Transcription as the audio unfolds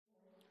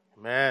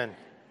Amen.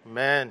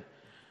 Amen.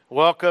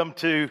 Welcome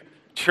to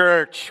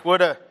church.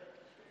 What a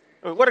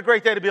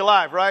great day to be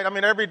alive, right? I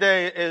mean, every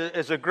day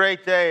is a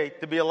great day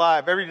to be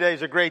alive. Every day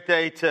is a great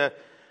day to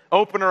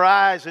open our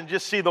eyes and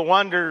just see the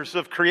wonders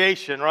of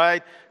creation,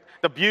 right?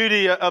 The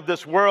beauty of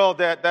this world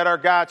that our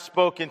God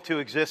spoke into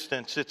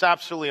existence. It's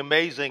absolutely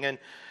amazing. And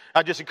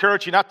I just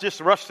encourage you not just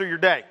to rush through your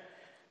day,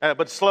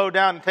 but slow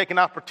down and take an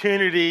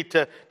opportunity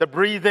to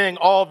breathe in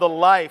all the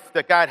life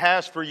that God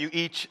has for you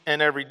each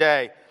and every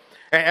day.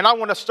 And I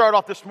want to start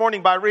off this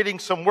morning by reading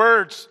some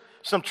words,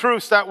 some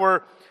truths that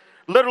were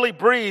literally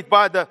breathed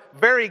by the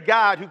very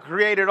God who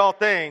created all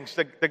things,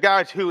 the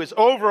God who is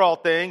over all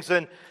things,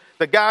 and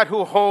the God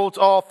who holds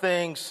all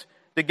things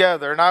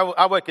together. And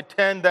I would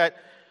contend that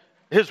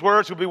his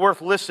words would be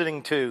worth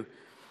listening to.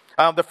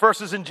 The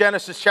first is in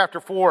Genesis chapter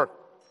 4.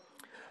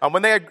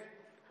 When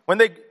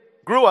they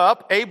grew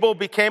up, Abel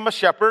became a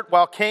shepherd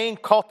while Cain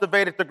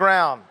cultivated the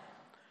ground.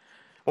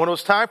 When it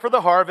was time for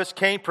the harvest,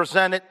 Cain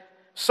presented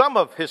some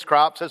of his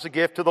crops as a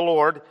gift to the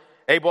Lord.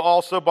 Abel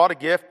also brought a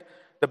gift,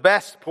 the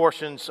best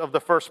portions of the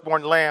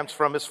firstborn lambs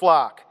from his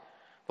flock.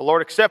 The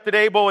Lord accepted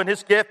Abel and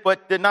his gift,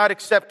 but did not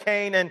accept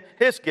Cain and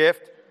his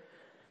gift.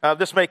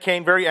 This made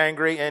Cain very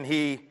angry, and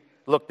he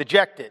looked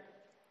dejected.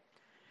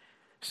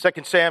 2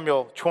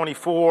 Samuel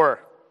 24.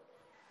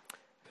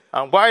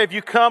 Why have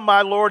you come,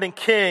 my Lord and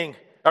King?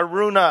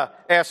 Araunah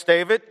asked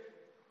David.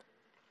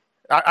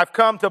 I've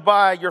come to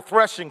buy your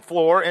threshing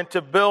floor and to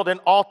build an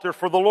altar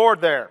for the Lord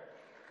there,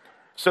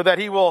 so that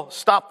he will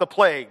stop the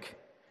plague.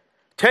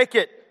 Take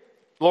it,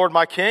 Lord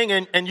my king,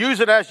 and use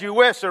it as you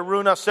wish.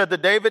 Araunah said to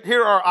David,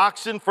 here are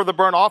oxen for the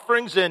burnt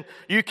offerings, and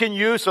you can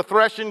use the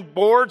threshing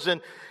boards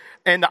and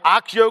the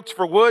ox yokes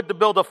for wood to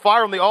build a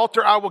fire on the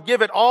altar. I will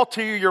give it all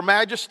to you, your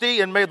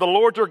majesty, and may the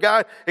Lord your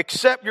God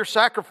accept your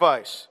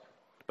sacrifice.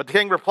 But the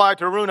king replied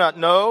to Araunah,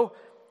 no,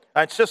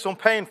 I insist on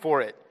paying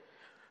for it.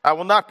 I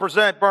will not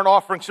present burnt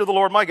offerings to the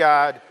Lord my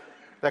God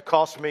that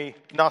cost me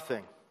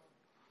nothing.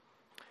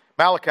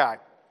 Malachi.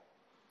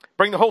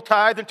 Bring the whole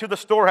tithe into the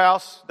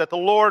storehouse, that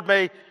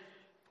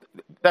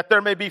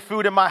there may be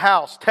food in my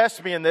house.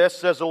 Test me in this,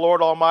 says the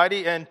Lord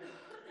Almighty, and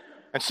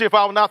see if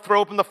I will not throw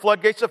open the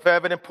floodgates of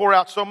heaven and pour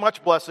out so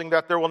much blessing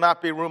that there will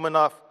not be room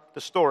enough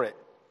to store it.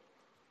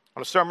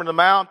 On the Sermon on the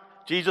Mount,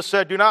 Jesus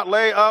said, do not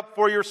lay up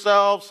for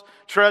yourselves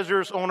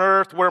treasures on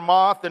earth where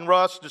moth and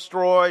rust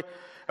destroy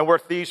and where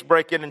thieves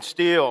break in and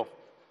steal.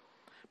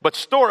 But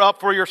store up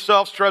for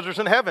yourselves treasures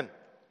in heaven,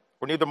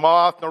 where neither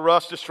moth nor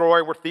rust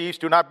destroy, where thieves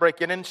do not break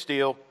in and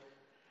steal.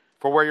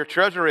 For where your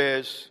treasure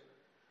is,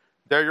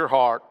 there your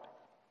heart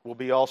will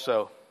be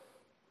also.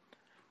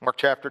 Mark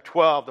chapter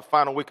 12, the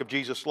final week of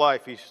Jesus'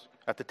 life, he's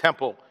at the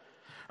temple.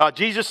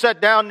 Jesus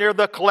sat down near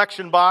the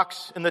collection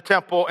box in the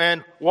temple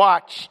and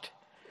watched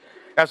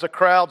as the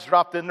crowds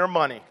dropped in their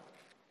money.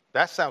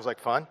 That sounds like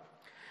fun.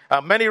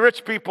 Many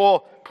rich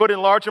people put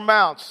in large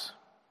amounts.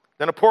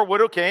 Then a poor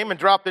widow came and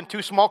dropped in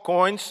 2 small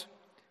coins.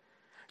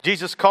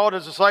 Jesus called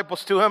his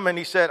disciples to him and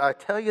he said, I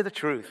tell you the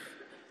truth.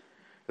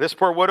 This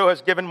poor widow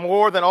has given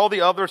more than all the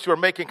others who are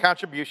making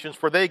contributions,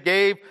 for they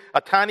gave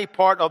a tiny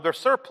part of their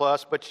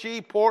surplus, but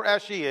she, poor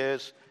as she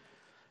is,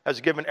 has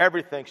given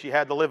everything she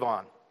had to live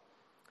on.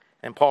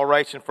 And Paul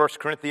writes in 1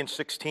 Corinthians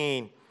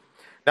 16,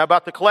 now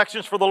about the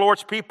collections for the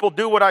Lord's people,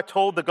 do what I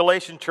told the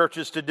Galatian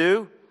churches to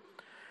do.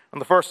 On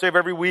the first day of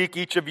every week,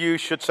 each of you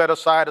should set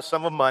aside a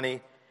sum of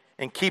money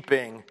in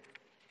keeping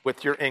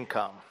with your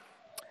income.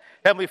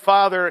 Heavenly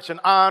Father, it's an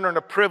honor and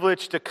a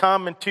privilege to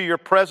come into your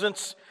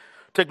presence,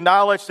 to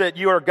acknowledge that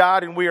you are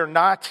God and we are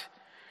not.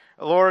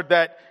 Lord,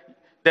 that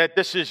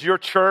this is your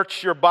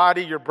church, your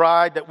body, your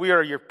bride, that we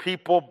are your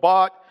people,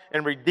 bought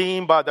and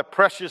redeemed by the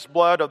precious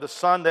blood of the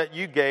Son that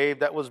you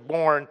gave, that was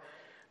born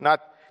not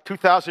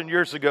 2,000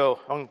 years ago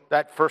on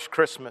that first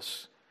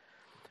Christmas.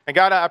 And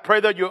God, I pray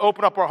that you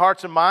open up our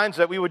hearts and minds,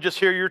 that we would just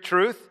hear your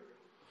truth.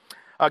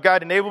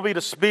 God, enable me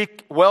to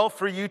speak well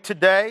for you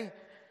today.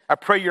 I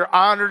pray you're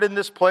honored in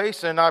this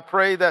place, and I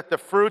pray that the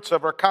fruits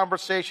of our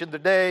conversation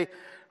today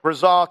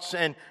results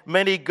in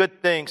many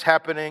good things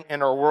happening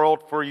in our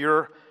world for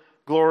your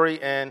glory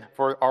and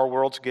for our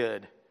world's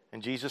good.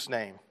 In Jesus'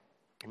 name,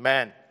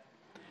 amen.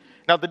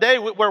 Now today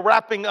we're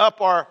wrapping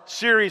up our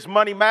series,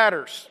 Money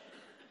Matters.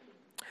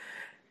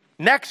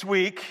 Next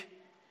week,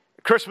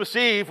 Christmas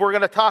Eve, we're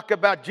going to talk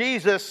about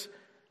Jesus,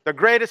 the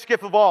greatest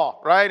gift of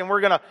all, right? And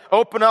we're going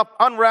to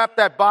unwrap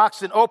that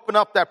box and open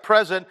up that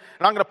present.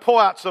 And I'm going to pull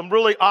out some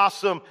really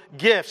awesome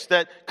gifts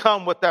that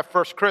come with that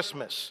first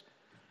Christmas.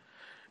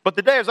 But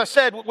today, as I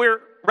said,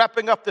 we're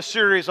wrapping up the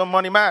series on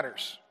Money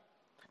Matters.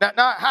 Now,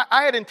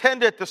 I had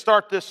intended to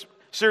start this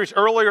series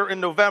earlier in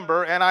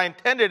November, and I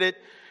intended it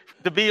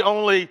to be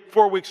only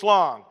 4 weeks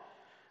long.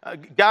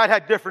 God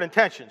had different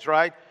intentions,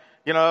 right?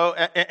 You know,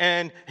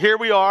 and here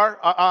we are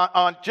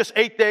on just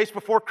 8 days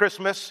before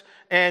Christmas,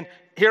 and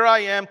here I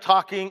am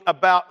talking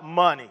about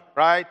money,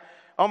 right?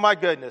 Oh my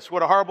goodness,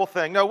 what a horrible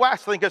thing. No, I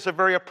think it's a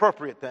very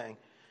appropriate thing.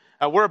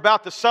 We're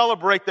about to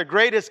celebrate the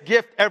greatest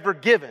gift ever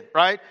given,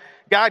 right?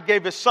 God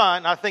gave his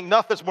son. I think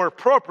nothing's more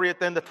appropriate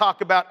than to talk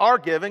about our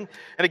giving.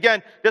 And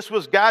again, this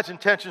was God's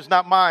intentions,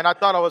 not mine. I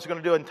thought I was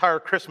going to do an entire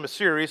Christmas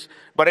series,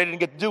 but I didn't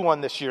get to do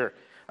one this year.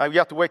 You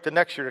have to wait till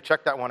next year to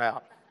check that one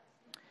out.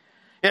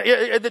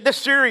 This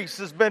series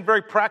has been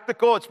very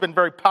practical. It's been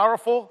very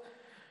powerful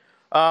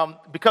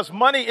because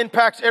money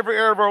impacts every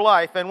area of our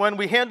life. And when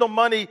we handle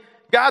money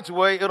God's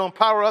way, it'll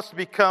empower us to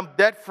become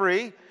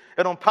debt-free.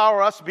 It'll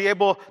empower us to be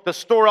able to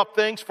store up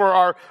things for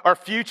our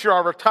future,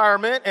 our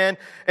retirement, and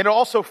it'll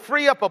also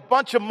free up a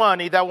bunch of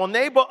money that will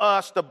enable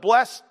us to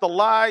bless the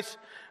lives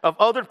of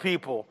other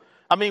people.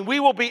 I mean,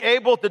 we will be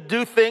able to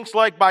do things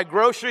like buy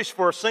groceries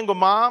for a single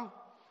mom,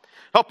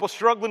 help a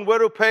struggling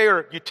widow pay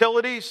her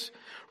utilities,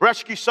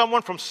 rescue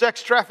someone from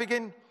sex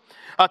trafficking,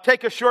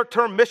 take a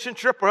short-term mission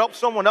trip or help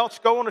someone else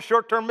go on a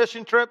short-term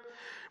mission trip.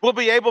 We'll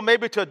be able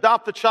maybe to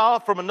adopt a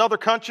child from another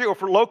country or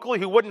for locally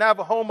who wouldn't have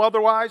a home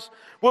otherwise.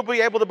 We'll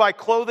be able to buy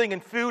clothing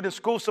and food and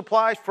school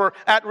supplies for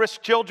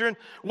at-risk children.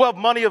 We'll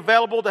have money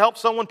available to help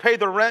someone pay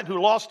their rent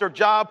who lost their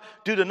job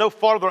due to no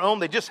fault of their own.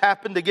 They just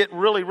happened to get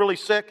really, really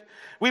sick.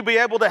 We'll be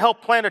able to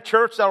help plant a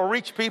church that will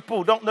reach people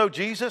who don't know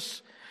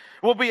Jesus.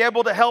 We'll be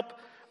able to help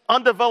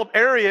undeveloped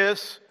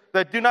areas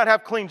that do not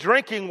have clean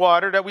drinking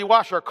water that we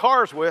wash our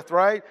cars with,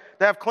 right?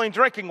 They have clean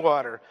drinking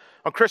water.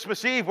 On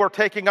Christmas Eve, we're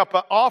taking up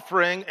an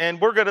offering, and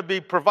we're going to be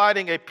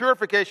providing a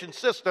purification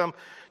system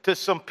to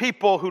some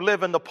people who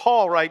live in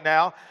Nepal right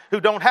now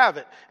who don't have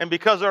it. And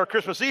because of our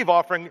Christmas Eve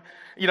offering,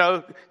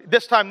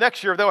 this time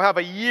next year, they'll have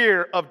a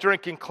year of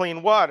drinking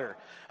clean water.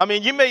 I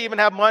mean, you may even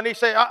have money,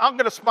 say, I'm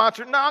going to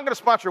sponsor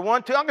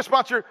 1, 2, I'm going to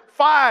sponsor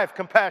 5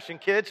 Compassion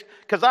Kids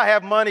because I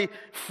have money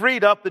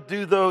freed up to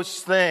do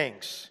those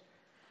things.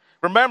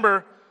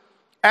 Remember,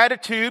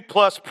 attitude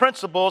plus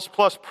principles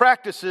plus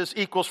practices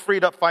equals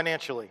freed up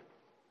financially.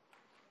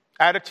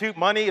 Attitude,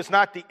 money is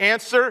not the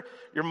answer.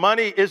 Your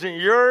money isn't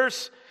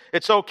yours.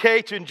 It's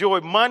okay to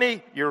enjoy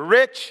money. You're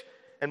rich,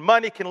 and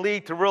money can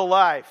lead to real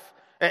life.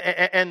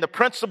 And the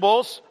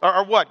principles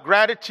are what?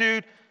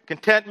 Gratitude,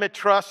 contentment,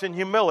 trust, and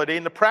humility.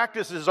 And the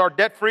practices are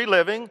debt-free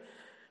living,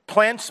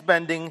 planned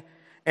spending,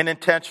 and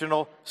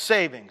intentional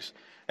savings.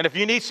 And if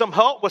you need some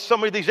help with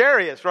some of these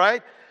areas,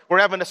 right? We're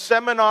having a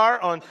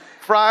seminar on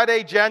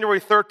Friday, January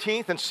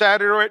 13th, and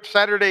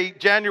Saturday,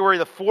 January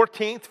the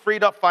 14th,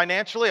 Freed Up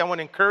Financially. I want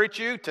to encourage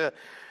you to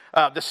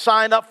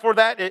sign up for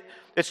that.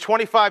 It's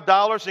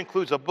 $25,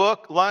 includes a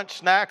book, lunch,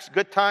 snacks,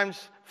 good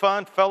times,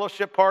 fun,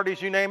 fellowship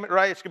parties, you name it,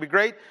 right? It's going to be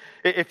great.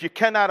 If you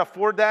cannot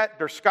afford that,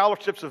 there's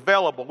scholarships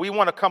available. We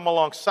want to come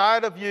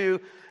alongside of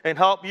you and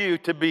help you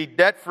to be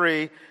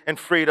debt-free and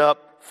freed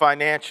up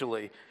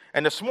financially.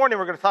 And this morning,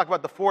 we're going to talk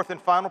about the fourth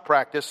and final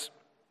practice,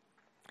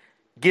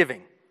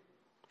 giving.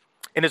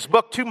 In his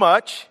book, Too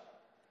Much,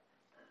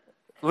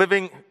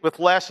 Living with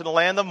Less in the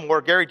Land of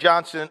More, Gary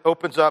Johnson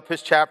opens up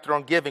his chapter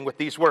on giving with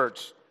these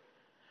words.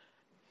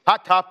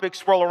 Hot topics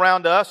swirl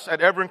around us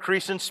at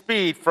ever-increasing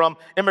speed, from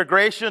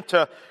immigration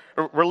to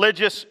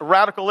religious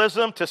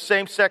radicalism to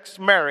same-sex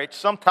marriage.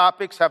 Some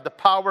topics have the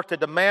power to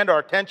demand our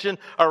attention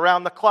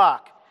around the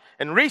clock.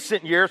 In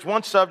recent years,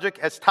 one subject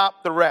has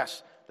topped the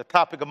rest, the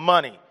topic of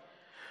money.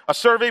 A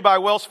survey by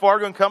Wells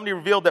Fargo and Company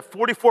revealed that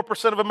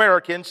 44% of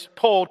Americans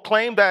polled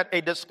claim that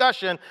a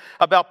discussion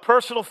about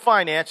personal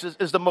finances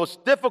is the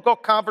most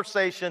difficult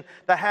conversation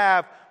to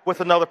have with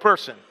another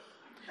person.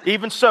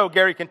 Even so,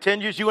 Gary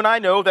continues, you and I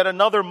know that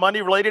another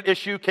money-related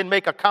issue can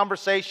make a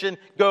conversation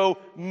go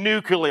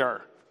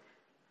nuclear.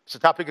 It's the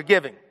topic of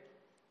giving,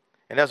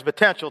 and has the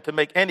potential to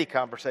make any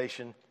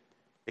conversation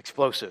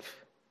explosive.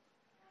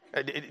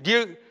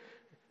 Do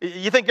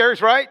you think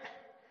Gary's right?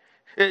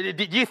 Do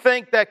you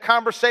think that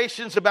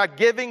conversations about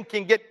giving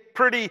can get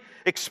pretty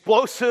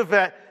explosive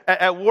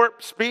at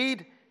warp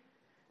speed?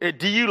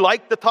 Do you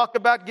like to talk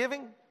about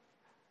giving?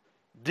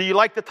 Do you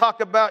like to talk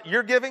about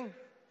your giving?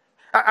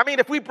 I mean,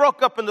 if we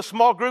broke up into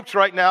small groups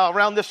right now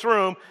around this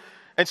room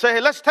and say,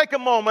 hey, let's take a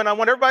moment. I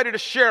want everybody to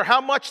share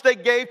how much they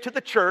gave to the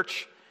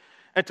church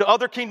and to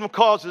other kingdom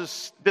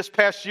causes this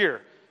past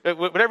year.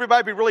 Would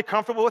everybody be really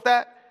comfortable with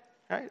that?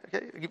 All right,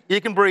 okay.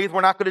 You can breathe. We're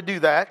not going to do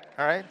that.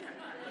 All right.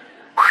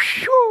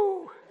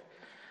 Whew.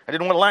 I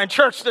didn't want to lie in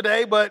church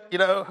today, but,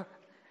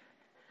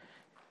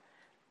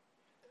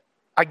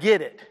 I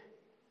get it.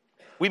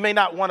 We may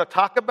not want to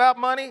talk about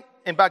money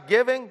and about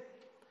giving,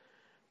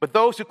 but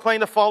those who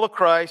claim to follow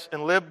Christ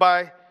and live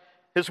by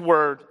his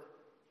word,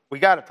 we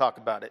got to talk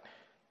about it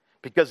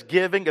because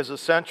giving is a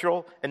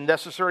central and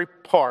necessary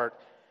part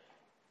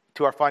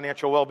to our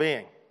financial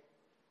well-being.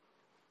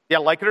 Yeah,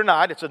 like it or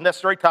not, it's a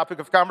necessary topic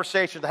of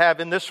conversation to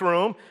have in this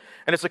room.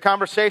 And it's a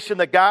conversation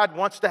that God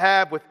wants to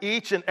have with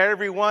each and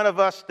every one of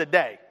us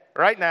today,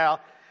 right now,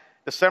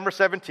 December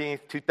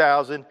 17th,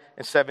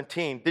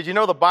 2017. Did you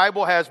know the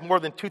Bible has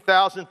more than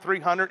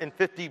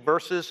 2,350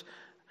 verses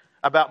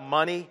about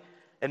money,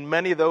 and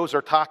many of those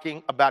are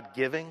talking about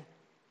giving?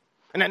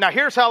 And now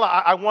here's how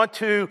I want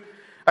to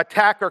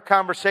attack our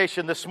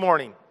conversation this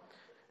morning.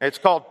 It's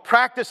called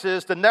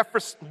Practices,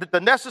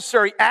 the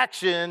Necessary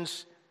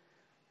Actions.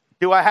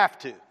 Do I have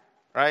to?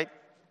 Right?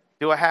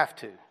 Do I have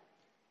to?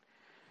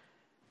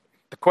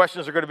 The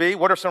questions are going to be,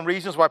 what are some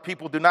reasons why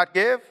people do not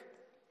give?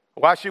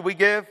 Why should we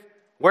give?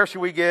 Where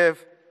should we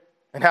give?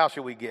 And how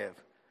should we give?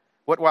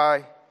 What,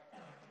 why,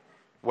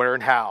 where,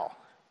 and how?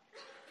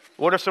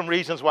 What are some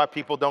reasons why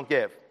people don't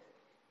give?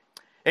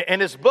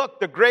 In his book,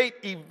 The Great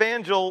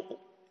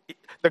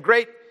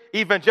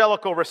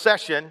Evangelical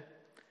Recession,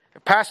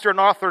 pastor and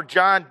author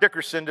John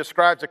Dickerson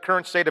describes the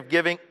current state of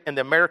giving in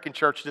the American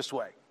church this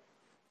way.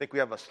 I think we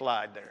have a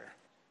slide there.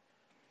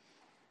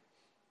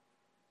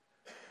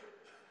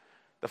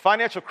 The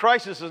financial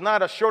crisis is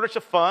not a shortage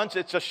of funds,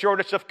 it's a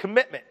shortage of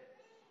commitment.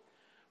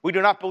 We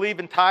do not believe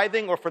in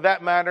tithing or, for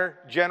that matter,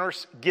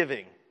 generous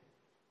giving.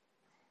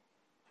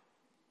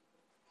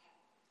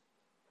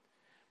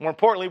 More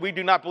importantly, we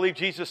do not believe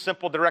Jesus'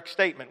 simple, direct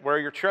statement, where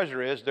your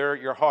treasure is, there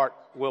your heart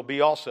will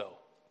be also.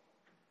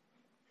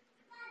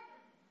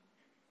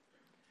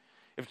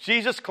 If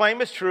Jesus' claim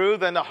is true,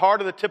 then the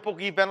heart of the typical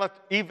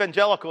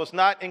evangelical is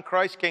not in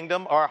Christ's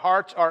kingdom. Our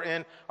hearts are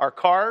in our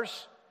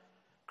cars,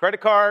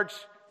 credit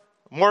cards,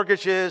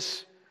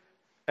 mortgages,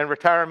 and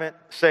retirement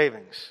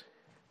savings.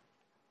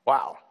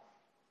 Wow.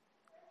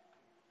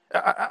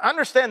 I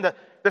understand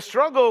the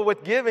struggle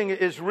with giving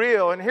is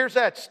real. And here's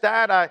that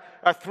stat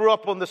I threw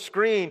up on the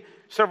screen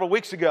several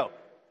weeks ago,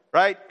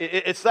 right?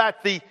 It's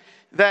that the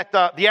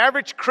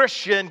average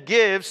Christian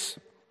gives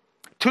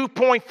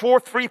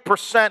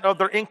 2.43% of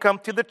their income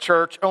to the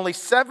church. Only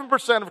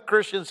 7% of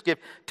Christians give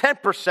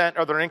 10%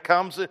 of their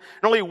incomes. And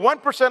only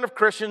 1% of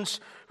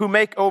Christians who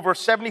make over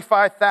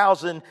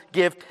 $75,000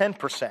 give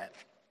 10%. The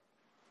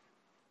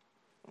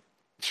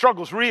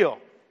struggle's real.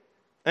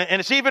 And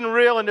it's even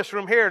real in this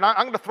room here. And I'm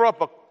going to throw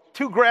up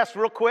two graphs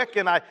real quick.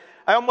 And I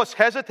almost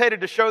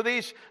hesitated to show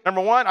these.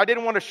 Number one, I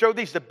didn't want to show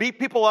these to beat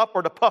people up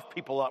or to puff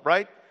people up,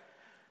 right?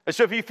 And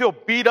so if you feel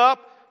beat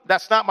up,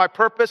 that's not my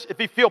purpose.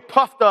 If you feel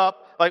puffed up,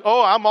 like,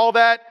 oh, I'm all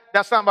that,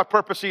 that's not my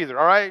purpose either,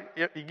 all right?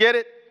 You get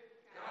it?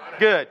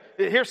 Good.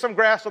 Here's some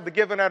graphs of the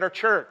giving at our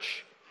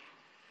church,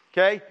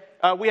 okay?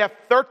 We have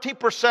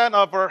 13%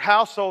 of our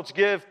households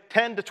give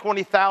 $10,000 to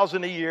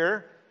 $20,000 a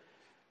year.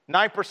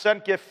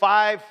 9% give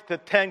 $5,000 to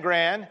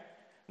 $10,000.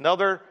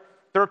 Another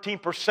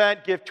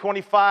 13% give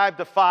 $25,000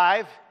 to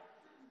 $5,000.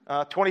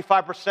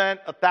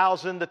 25%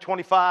 $1,000 to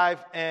 $25,000,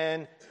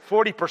 and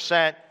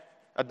 40%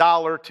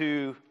 $1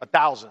 to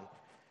 $1,000.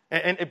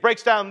 And it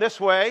breaks down this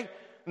way.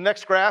 The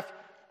next graph,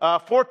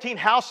 14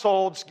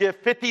 households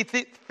give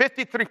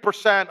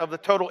 53% of the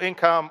total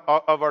income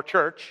of our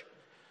church.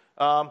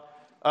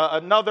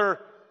 Another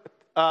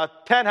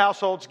 10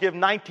 households give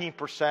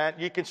 19%.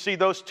 You can see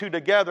those two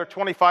together,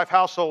 25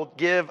 households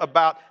give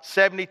about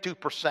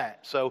 72%.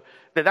 So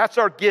that's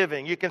our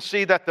giving. You can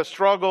see that the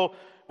struggle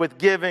with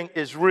giving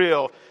is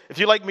real. If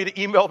you'd like me to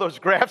email those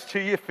graphs to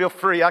you, feel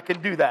free. I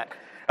can do that.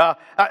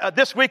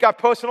 This week I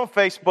posted on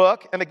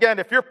Facebook. And again,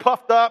 if you're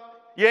puffed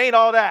up, you ain't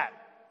all that.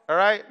 All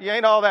right? You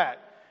ain't all that.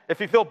 If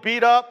you feel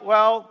beat up,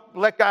 well,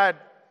 let God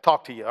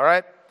talk to you. All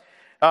right?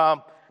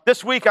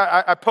 This week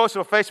I posted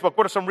on Facebook,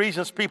 what are some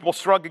reasons people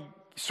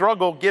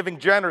struggle giving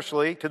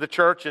generously to the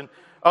church and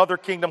other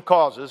kingdom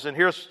causes? And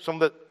here's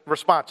some of the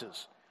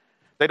responses.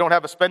 They don't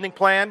have a spending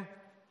plan.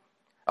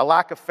 A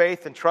lack of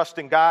faith and trust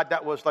in God.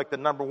 That was like the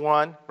number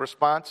one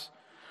response.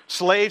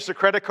 Slaves to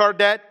credit card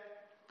debt.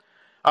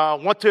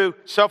 Want to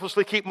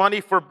selflessly keep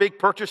money for big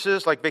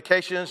purchases like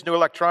vacations, new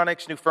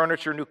electronics, new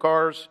furniture, new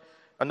cars.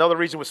 Another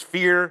reason was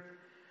fear.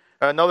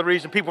 Another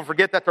reason people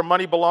forget that their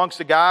money belongs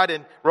to God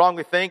and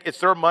wrongly think it's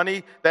their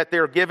money that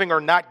they're giving or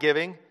not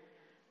giving.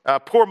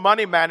 Poor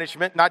money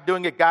management, not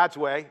doing it God's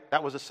way.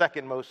 That was the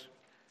second most.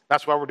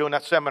 That's why we're doing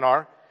that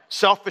seminar.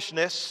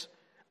 Selfishness,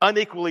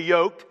 unequally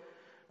yoked.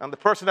 The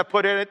person that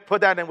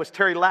put that in was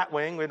Terry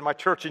Latwing in my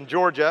church in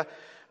Georgia.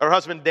 Her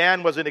husband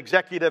Dan was an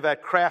executive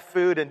at Kraft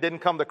Food and didn't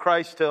come to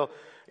Christ till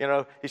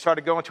he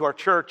started going to our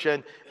church,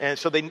 and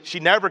so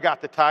she never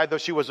got the tithe, though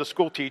she was a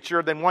school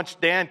teacher. Then once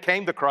Dan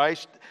came to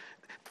Christ,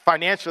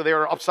 financially they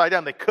were upside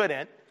down. They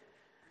couldn't.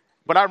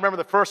 But I remember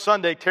the first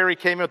Sunday, Terry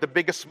came in with the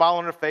biggest smile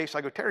on her face.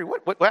 I go, Terry,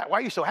 why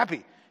are you so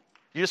happy?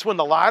 You just won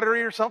the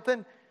lottery or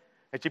something?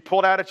 And she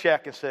pulled out a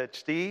check and said,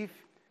 Steve,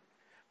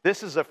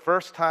 this is the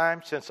first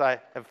time since I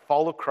have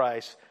followed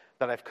Christ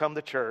that I've come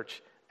to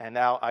church, and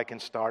now I can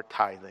start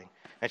tithing.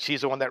 And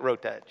she's the one that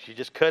wrote that. She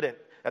just couldn't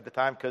at the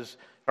time because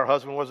her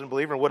husband wasn't a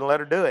believer and wouldn't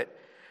let her do it.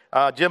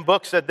 Jim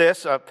Book said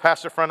this, a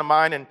pastor friend of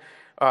mine in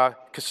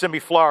Kissimmee,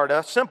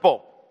 Florida.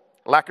 Simple,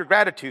 lack of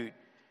gratitude.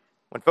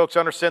 When folks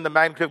understand the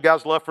magnitude of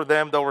God's love for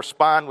them, they'll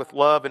respond with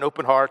love and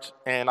open hearts,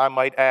 and I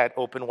might add,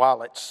 open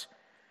wallets.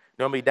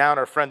 Naomi Down,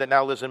 our friend that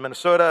now lives in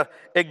Minnesota,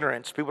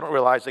 ignorance. People don't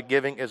realize that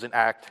giving is an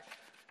act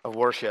of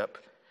worship.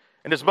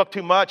 In this book,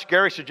 Too Much,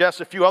 Gary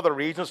suggests a few other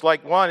reasons.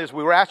 Like one is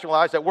we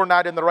rationalize that we're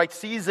not in the right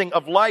season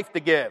of life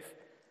to give.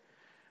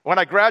 When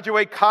I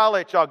graduate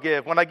college, I'll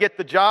give. When I get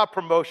the job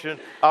promotion,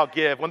 I'll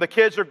give. When the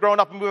kids are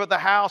grown up and move out of the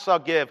house, I'll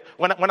give.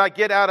 When I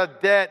get out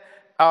of debt,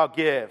 I'll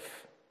give.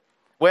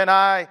 When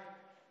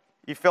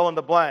you fill in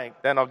the blank,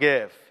 then I'll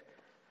give.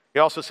 He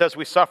also says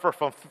we suffer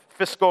from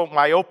fiscal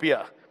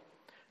myopia.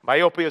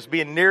 Myopia is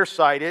being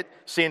nearsighted,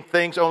 seeing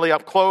things only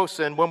up close,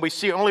 and when we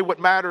see only what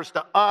matters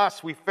to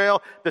us, we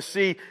fail to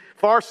see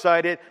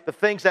farsighted, the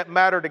things that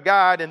matter to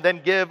God, and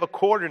then give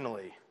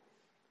accordingly.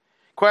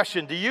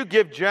 Question, do you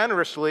give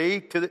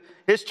generously to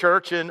His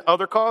church and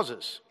other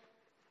causes?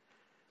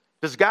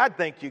 Does God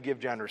think you give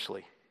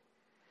generously?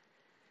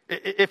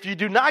 If you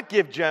do not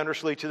give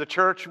generously to the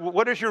church,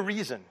 what is your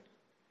reason?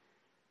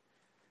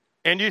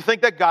 And do you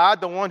think that God,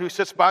 the one who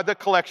sits by the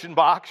collection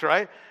box,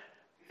 right?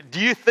 Do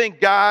you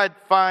think God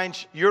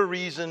finds your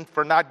reason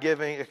for not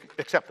giving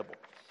acceptable?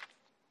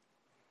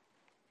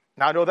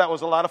 Now, I know that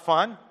was a lot of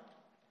fun.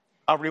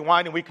 I'll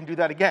rewind and we can do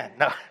that again.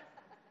 No.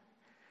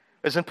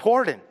 It's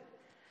important.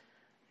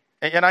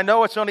 And I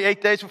know it's only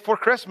 8 days before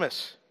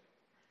Christmas.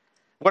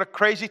 What a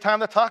crazy time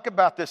to talk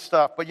about this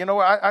stuff. But you know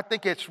what? I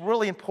think it's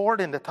really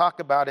important to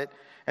talk about it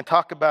and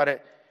talk about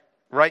it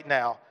right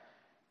now.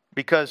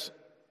 Because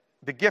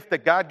the gift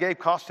that God gave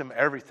cost Him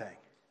everything.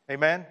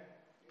 Amen?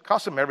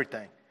 Cost Him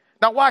everything.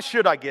 Now, why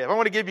should I give? I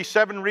want to give you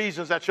 7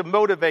 reasons that should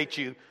motivate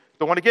you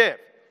to want to give.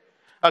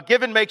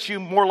 Giving makes you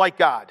more like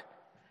God.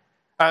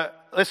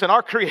 Listen,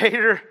 our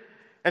Creator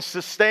and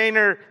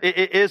Sustainer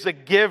is a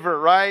giver,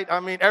 right? I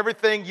mean,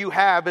 everything you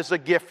have is a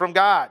gift from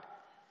God.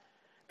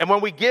 And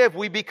when we give,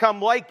 we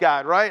become like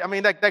God, right? I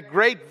mean, that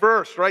great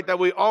verse, right, that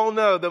we all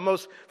know, the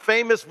most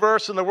famous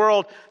verse in the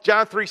world,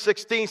 John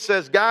 3:16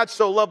 says, God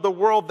so loved the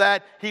world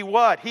that He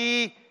what?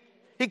 He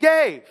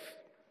gave.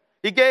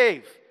 He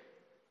gave.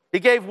 He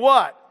gave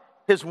what?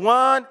 His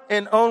one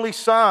and only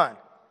Son,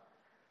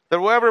 that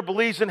whoever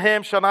believes in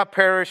Him shall not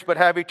perish but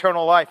have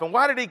eternal life. And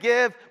why did He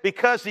give?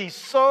 Because He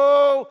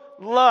so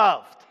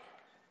loved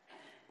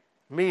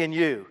me and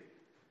you.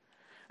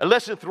 And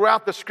listen,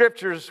 throughout the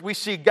Scriptures, we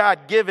see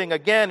God giving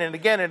again and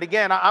again and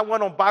again. I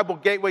went on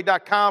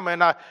BibleGateway.com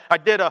and I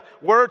did a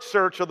word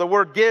search of the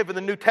word give in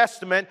the New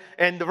Testament,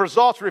 and the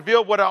results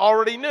revealed what I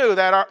already knew,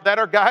 that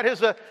our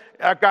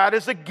God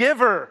is a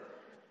giver.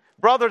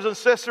 Brothers and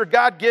sisters,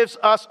 God gives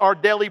us our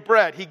daily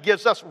bread. He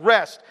gives us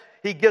rest.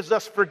 He gives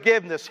us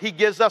forgiveness. He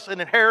gives us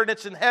an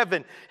inheritance in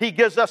heaven. He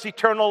gives us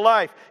eternal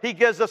life. He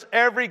gives us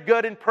every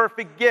good and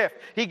perfect gift.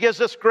 He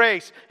gives us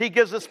grace. He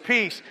gives us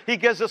peace. He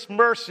gives us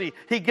mercy.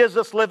 He gives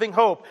us living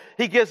hope.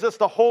 He gives us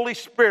the Holy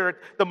Spirit,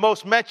 the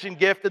most mentioned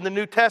gift in the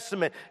New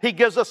Testament. He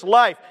gives us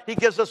life. He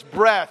gives us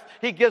breath.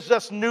 He gives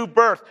us new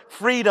birth,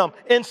 freedom,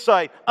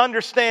 insight,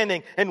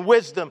 understanding, and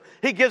wisdom.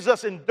 He gives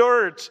us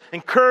endurance,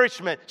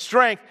 encouragement,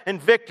 strength,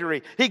 and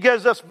victory. He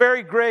gives us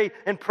very great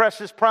and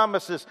precious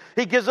promises.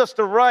 He gives us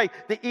the right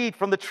to eat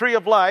from the tree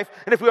of life.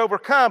 And if we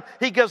overcome,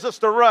 He gives us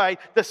the right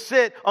to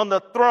sit on the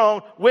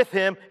throne with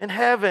Him in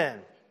heaven.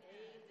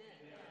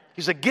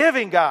 He's a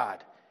giving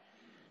God.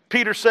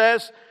 Peter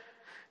says,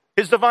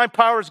 His divine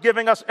power is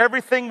giving us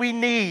everything we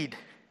need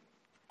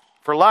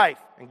for life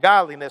and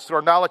godliness through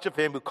our knowledge of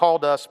Him who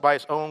called us by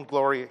His own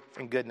glory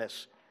and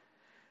goodness.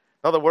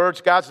 In other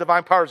words, God's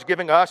divine power is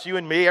giving us, you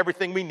and me,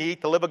 everything we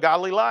need to live a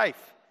godly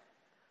life.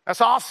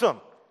 That's awesome.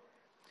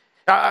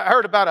 I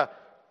heard about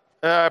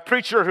a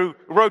preacher who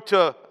wrote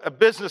to a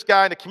business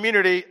guy in the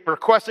community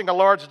requesting a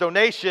large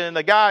donation, and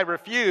the guy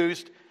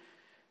refused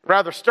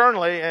rather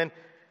sternly, and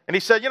he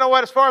said, you know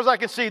what, as far as I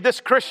can see,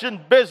 this Christian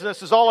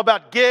business is all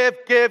about give,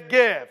 give,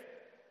 give.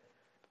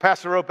 The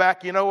pastor wrote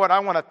back, you know what, I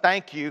want to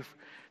thank you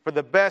for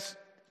the best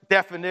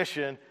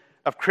definition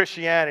of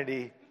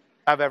Christianity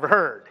I've ever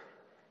heard.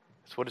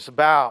 That's what it's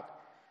about.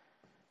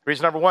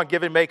 Reason number 1,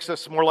 giving makes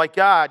us more like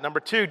God.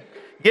 Number 2,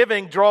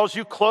 giving draws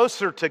you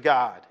closer to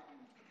God.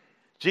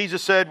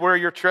 Jesus said, where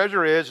your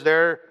treasure is,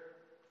 there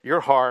your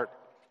heart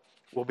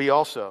will be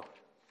also.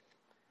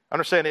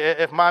 Understand,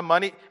 if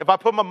I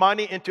put my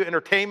money into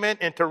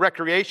entertainment, into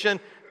recreation,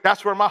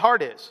 that's where my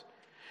heart is.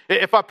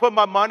 If I put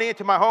my money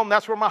into my home,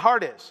 that's where my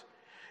heart is.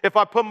 If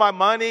I put my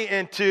money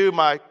into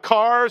my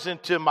cars,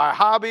 into my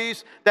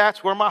hobbies,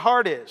 that's where my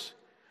heart is.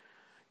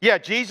 Yeah,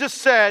 Jesus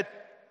said,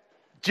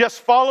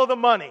 just follow the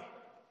money.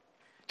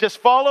 Just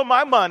follow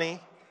my money,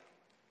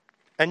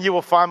 and you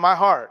will find my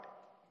heart.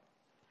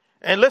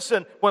 And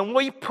listen, when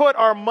we put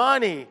our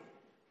money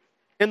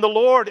in the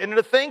Lord and in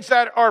the things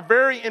that are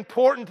very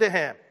important to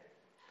Him,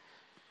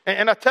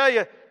 and I tell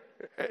you,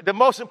 the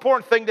most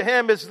important thing to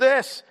Him is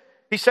this.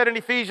 He said in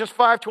Ephesians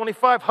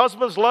 5:25,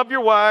 husbands, love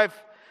your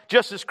wife,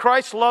 just as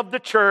Christ loved the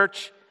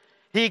church.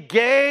 He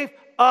gave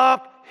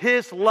up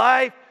His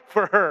life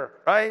for her,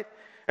 right?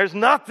 There's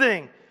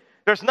nothing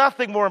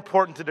more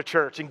important to the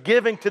church and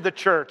giving to the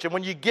church. And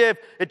when you give,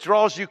 it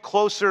draws you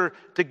closer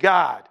to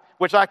God,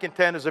 which I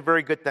contend is a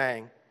very good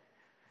thing.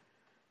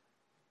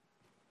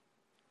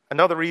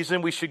 Another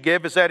reason we should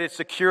give is that it's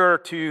a cure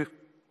to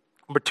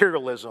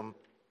materialism.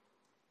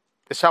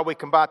 It's how we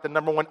combat the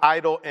number 1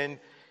 idol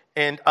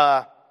and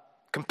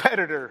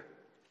competitor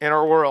in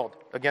our world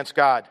against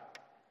God.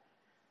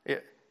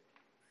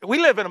 We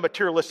live in a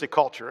materialistic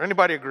culture.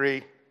 Anybody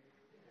agree?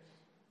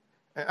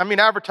 I mean,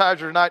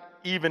 advertisers are not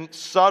even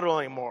subtle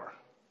anymore.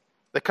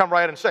 They come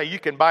right and say, you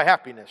can buy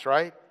happiness,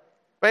 right?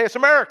 But it's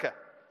America.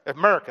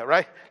 America,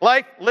 right?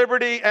 Life,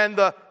 liberty, and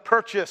the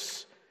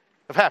purchase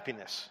of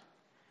happiness.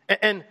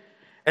 And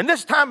And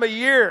this time of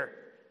year,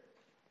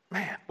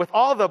 man, with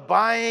all the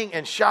buying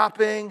and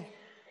shopping,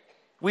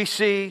 we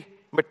see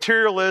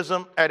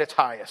materialism at its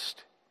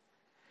highest.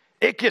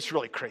 It gets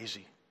really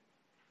crazy.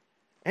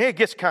 And it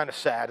gets kind of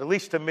sad, at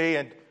least to me.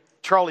 And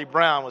Charlie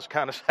Brown was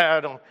kind of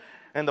sad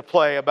in the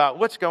play about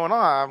what's going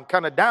on. I'm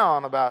kind of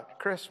down about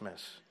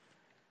Christmas.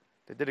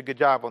 They did a good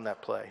job on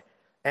that play.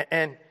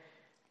 And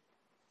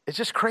it's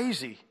just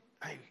crazy.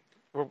 Hey,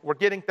 we're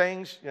getting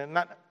things,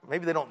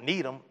 maybe they don't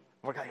need them.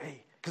 We're like,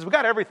 hey, because we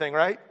got everything,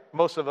 right?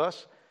 Most of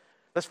us.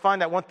 Let's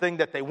find that one thing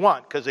that they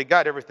want because they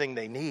got everything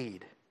they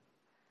need.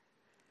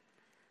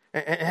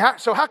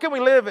 So how can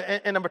we live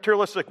in a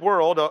materialistic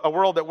world, a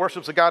world that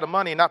worships the God of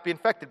money and not be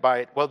infected by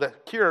it? Well, the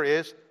cure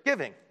is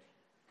giving.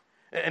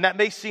 And that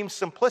may seem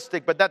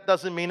simplistic, but that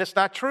doesn't mean it's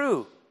not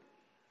true.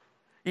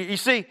 You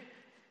see,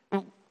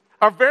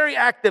 our very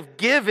act of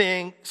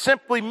giving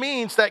simply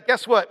means that,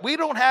 guess what? We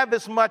don't have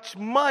as much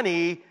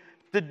money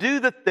to do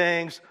the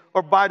things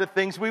or buy the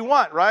things we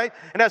want, right?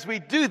 And as we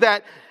do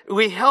that,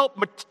 we help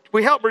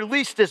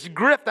release this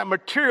grip, that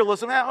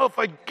materialism. Oh, if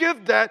I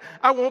give that,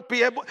 I won't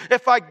be able.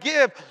 If I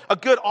give a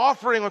good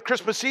offering on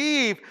Christmas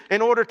Eve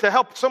in order to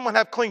help someone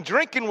have clean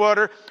drinking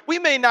water, we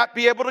may not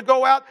be able to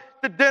go out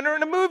to dinner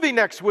and a movie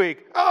next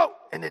week. Oh,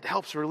 and it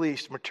helps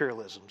release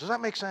materialism. Does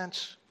that make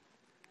sense?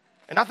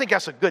 And I think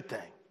that's a good thing.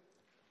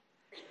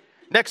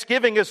 Next,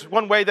 giving is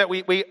one way that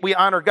we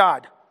honor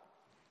God.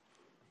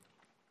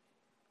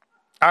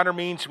 Honor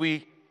means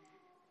we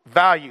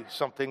value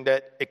something,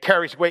 that it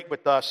carries weight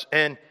with us.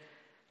 And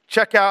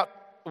check out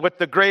what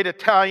the great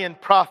Italian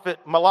prophet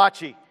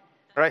Malachi,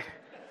 right,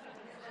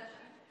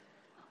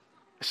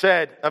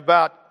 said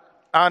about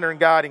honoring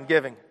God and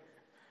giving.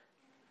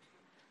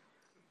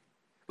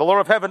 The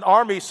Lord of heaven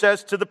army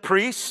says to the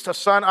priest, a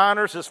son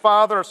honors his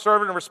father, a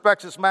servant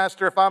respects his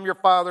master. If I'm your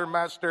father and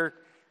master,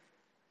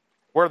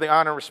 where are the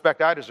honor and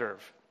respect I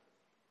deserve?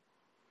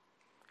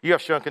 You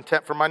have shown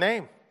contempt for my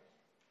name,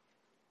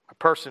 my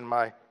person,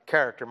 my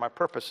character, my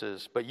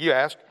purposes. But you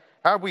ask,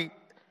 how have we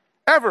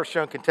ever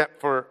shown contempt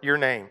for your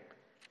name?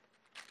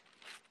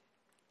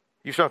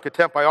 You've shown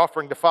contempt by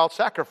offering defiled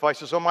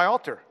sacrifices on my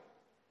altar.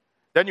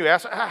 Then you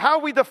ask, how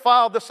have we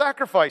defiled the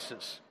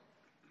sacrifices?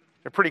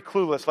 They're pretty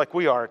clueless like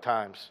we are at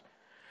times.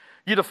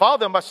 You defile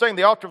them by saying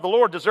the altar of the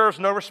Lord deserves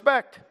no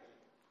respect.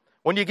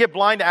 When you give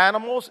blind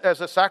animals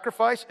as a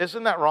sacrifice,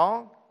 isn't that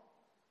wrong?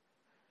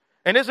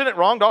 And isn't it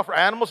wrong to offer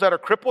animals that are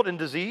crippled and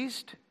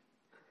diseased?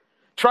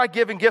 Try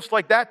giving gifts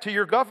like that to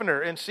your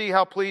governor and see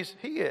how pleased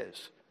he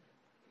is,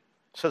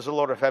 says the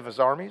Lord of heaven's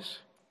armies.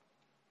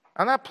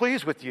 I'm not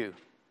pleased with you,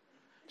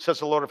 says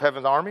the Lord of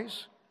heaven's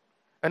armies,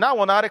 and I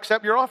will not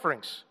accept your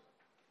offerings.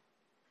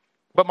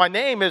 But my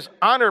name is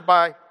honored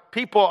by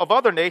people of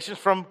other nations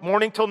from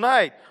morning till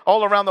night.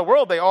 All around the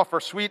world they offer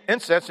sweet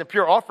incense and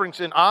pure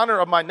offerings in honor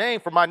of my name,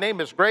 for my name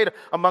is great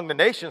among the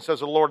nations, says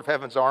the Lord of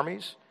heaven's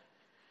armies.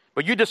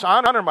 But you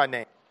dishonor my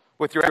name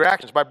with your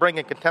actions by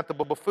bringing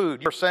contemptible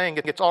food. You're saying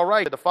it's all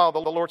right to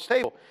follow the Lord's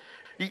table.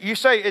 You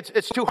say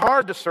it's too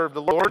hard to serve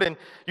the Lord, and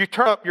you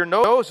turn up your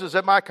noses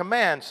at my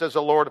command, says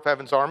the Lord of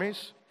heaven's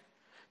armies.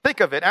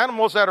 Think of it.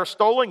 Animals that are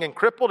stolen and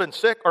crippled and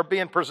sick are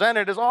being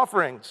presented as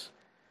offerings.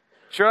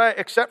 Should I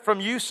accept from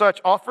you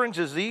such offerings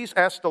as these,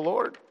 asks the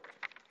Lord?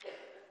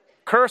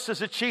 Cursed is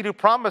the cheat who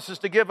promises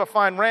to give a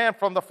fine ram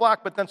from the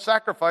flock, but then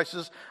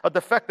sacrifices a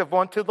defective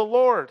one to the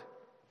Lord.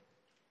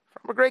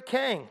 I'm a great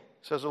king,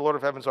 says the Lord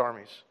of heaven's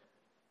armies.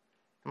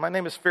 And my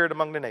name is feared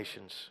among the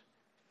nations.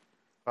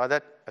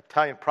 That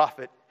Italian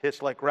prophet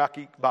hits like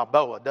Rocky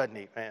Balboa, doesn't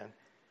he, man?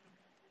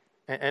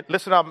 And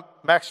listen how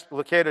Max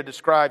Lucado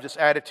describes this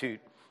attitude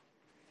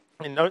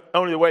in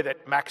only the way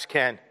that Max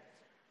can.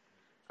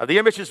 The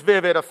image is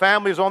vivid. A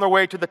family is on their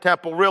way to the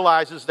temple,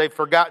 realizes they've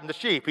forgotten the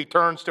sheep. He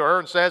turns to her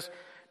and says,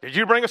 "Did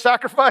you bring a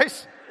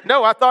sacrifice?"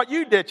 "No, I thought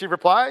you did," she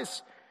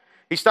replies.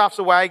 He stops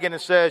the wagon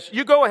and says,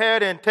 "You go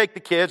ahead and take the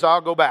kids, I'll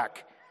go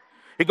back."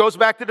 He goes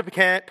back to the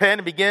pen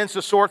and begins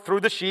to sort through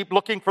the sheep,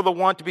 looking for the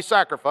one to be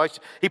sacrificed.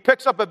 He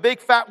picks up a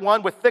big fat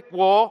one with thick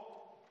wool.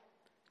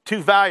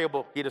 Too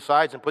valuable, he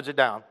decides, and puts it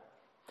down.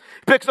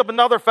 He picks up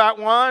another fat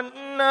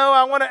one. "No,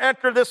 I want to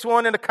enter this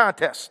one in a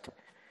contest."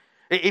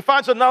 He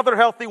finds another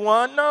healthy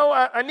one. "No,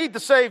 I need to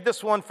save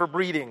this one for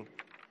breeding."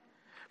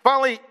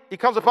 Finally, he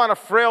comes upon a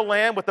frail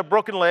lamb with a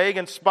broken leg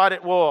and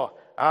spotted wool.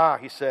 "Ah,"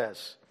 he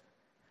says,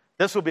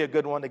 "this will be a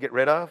good one to get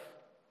rid of."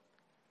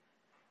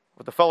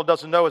 What the fellow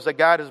doesn't know is that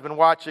God has been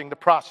watching the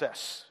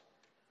process.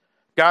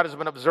 God has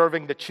been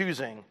observing the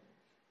choosing.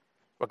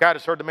 What God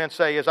has heard the man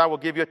say is, "I will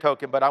give you a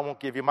token, but I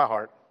won't give you my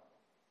heart."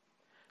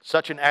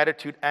 Such an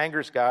attitude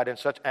angers God, and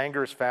such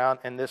anger is found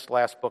in this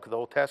last book of the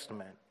Old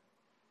Testament.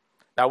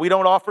 Now, we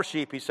don't offer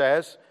sheep, he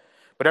says,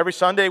 but every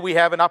Sunday we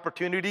have an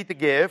opportunity to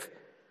give.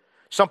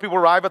 Some people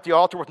arrive at the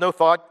altar with no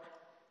thought,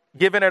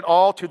 given at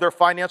all to their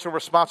financial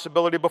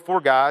responsibility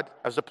before God.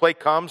 As the plate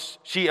comes,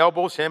 she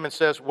elbows him and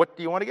says, "What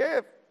do you want to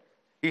give?"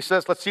 He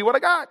says, "Let's see what I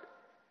got."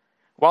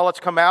 Wallets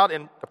come out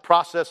and the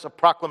process of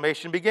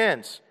proclamation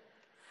begins.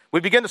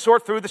 We begin to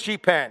sort through the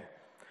sheep pen.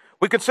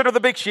 We consider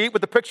the big sheet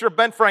with the picture of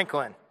Ben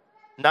Franklin.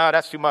 No,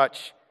 that's too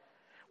much.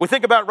 We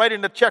think about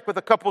writing a check with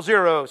a couple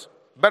zeros.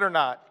 Better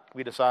not,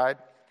 we decide.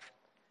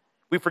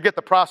 We forget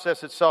the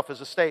process itself is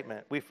a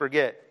statement. We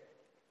forget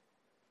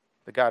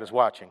that God is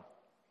watching.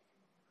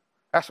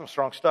 That's some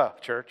strong stuff,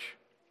 church.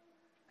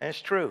 And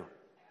it's true.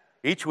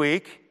 Each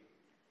week,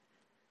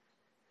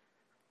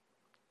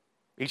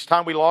 each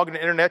time we log into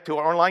the internet to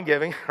our online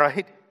giving,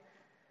 right?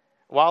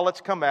 Wallets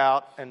come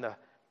out and the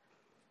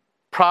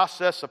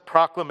process of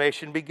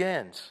proclamation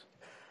begins.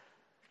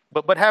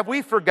 But have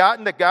we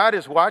forgotten that God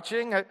is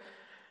watching?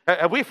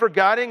 Have we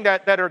forgotten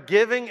that our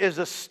giving is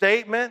a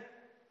statement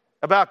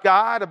about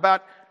God,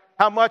 about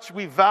how much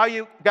we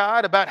value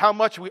God, about how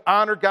much we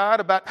honor God,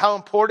 about how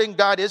important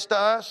God is to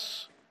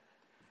us?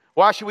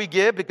 Why should we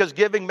give? Because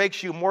giving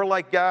makes you more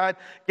like God,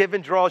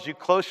 giving draws you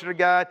closer to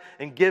God,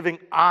 and giving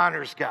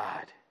honors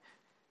God.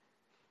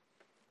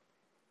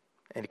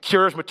 And it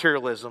cures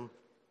materialism,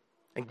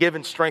 and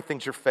giving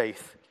strengthens your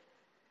faith.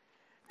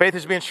 Faith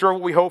is being sure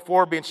what we hope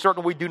for, being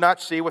certain we do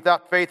not see.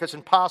 Without faith, it's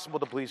impossible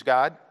to please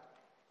God.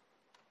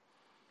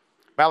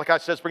 Malachi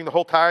says, bring the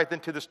whole tithe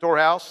into the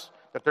storehouse,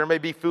 that there may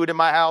be food in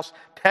my house.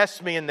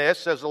 Test me in this,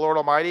 says the Lord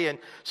Almighty, and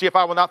see if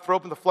I will not throw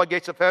open the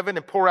floodgates of heaven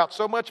and pour out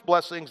so much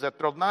blessings that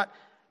there will not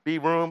be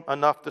room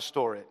enough to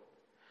store it.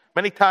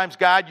 Many times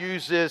God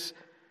uses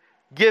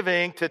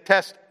giving to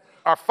test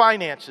our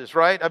finances,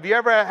 right? Have you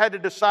ever had to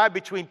decide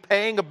between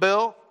paying a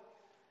bill,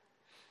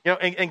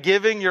 and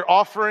giving your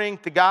offering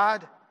to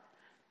God?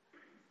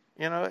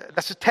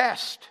 That's a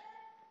test.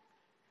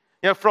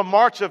 From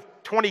March of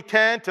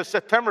 2010 to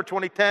September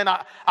 2010,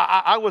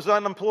 I was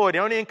unemployed. The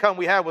only income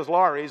we had was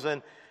Laurie's.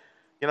 And,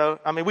 we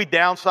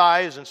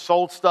downsized and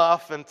sold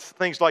stuff and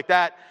things like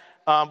that.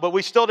 But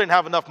we still didn't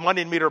have enough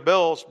money to meet our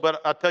bills.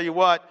 But I'll tell you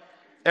what,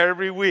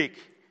 every week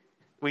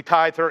we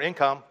tithe her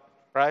income,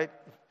 right?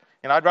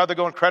 And I'd rather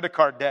go in credit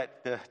card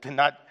debt to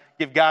not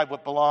give God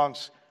what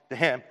belongs to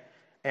him.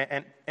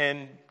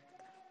 And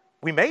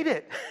we made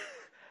it.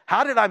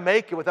 How did I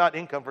make it without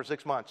income for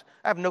 6 months?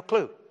 I have no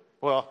clue.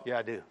 Well, yeah,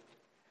 I do.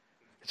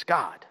 It's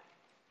God.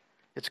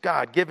 It's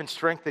God. Giving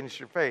strengthens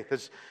your faith.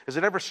 Has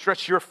it ever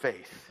stretched your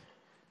faith?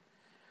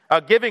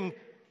 Giving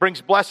brings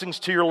blessings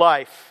to your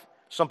life.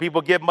 Some people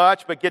give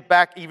much but get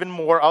back even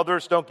more.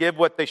 Others don't give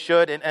what they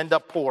should and end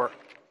up poor.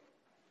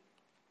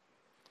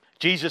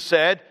 Jesus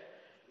said,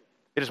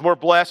 it is more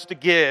blessed to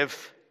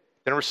give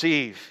than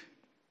receive.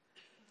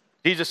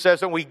 Jesus says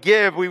that when we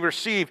give, we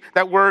receive.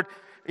 That word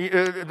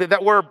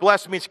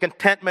blessed means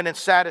contentment and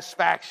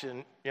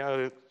satisfaction.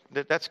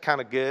 That's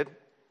kind of good.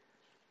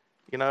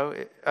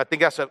 I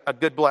think that's a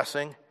good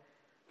blessing.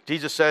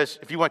 Jesus says,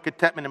 if you want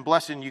contentment and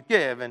blessing, you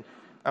give. And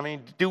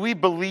do we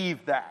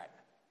believe that?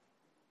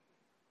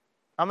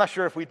 I'm not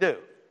sure if we do,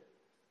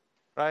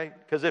 right?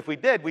 Because if we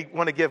did, we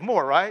want to give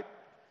more, right?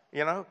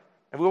 And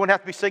we wouldn't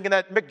have to be singing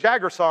that Mick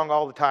Jagger song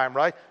all the time,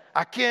 right?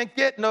 I can't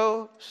get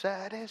no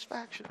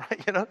satisfaction,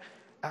 right?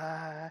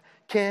 I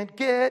can't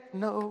get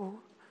no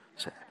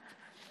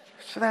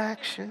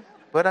satisfaction,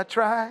 but I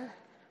try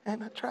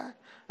and I try.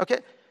 Okay,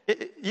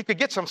 you could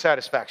get some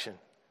satisfaction,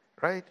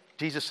 right?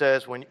 Jesus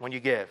says when you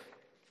give.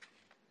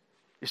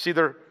 You see,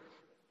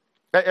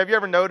 have you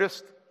ever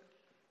noticed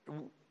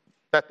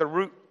that the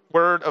root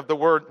word of the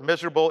word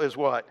miserable is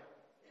what?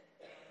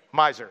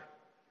 Miser.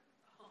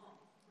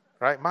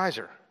 Right?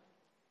 Miser.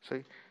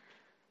 See?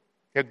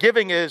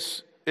 Giving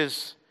is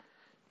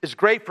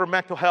great for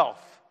mental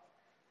health.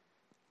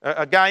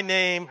 A guy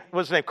named,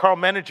 what's his name? Carl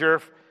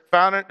Menninger,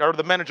 founded, or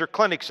the Menninger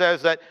Clinic,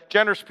 says that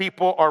generous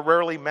people are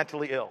rarely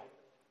mentally ill.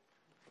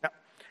 Now,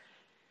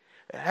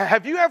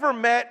 have you ever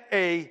met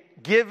a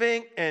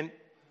giving and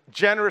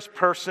generous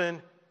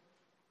person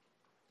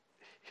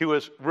who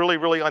was really,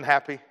 really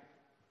unhappy?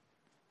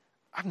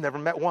 I've never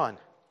met one.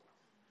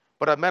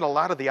 But I've met a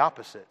lot of the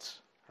opposites,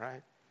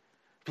 right?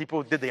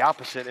 People did the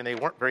opposite and they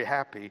weren't very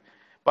happy.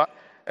 But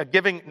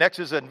giving next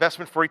is an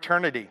investment for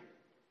eternity.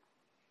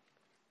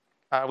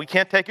 We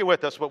can't take it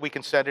with us, but we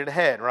can set it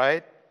ahead,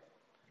 right?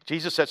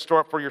 Jesus said,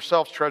 store up for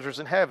yourselves treasures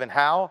in heaven.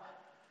 How?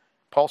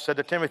 Paul said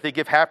to Timothy,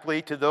 give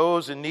happily to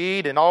those in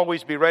need and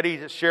always be ready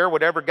to share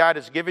whatever God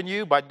has given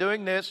you. By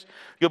doing this,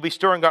 you'll be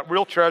storing up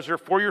real treasure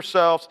for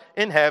yourselves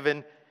in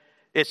heaven.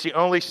 It's the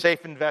only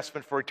safe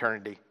investment for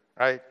eternity,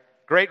 right?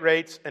 Great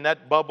rates, and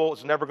that bubble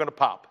is never going to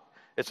pop.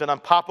 It's an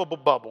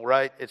unpoppable bubble,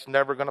 right? It's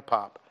never going to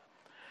pop.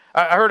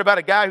 I heard about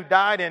a guy who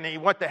died and he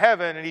went to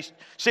heaven and he's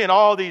seeing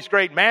all these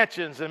great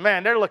mansions and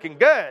man, they're looking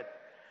good.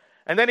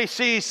 And then he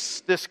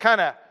sees this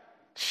kind of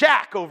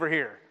shack over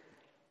here.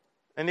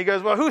 And he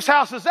goes, well, whose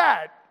house is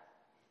that?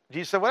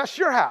 Jesus said, well, that's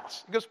your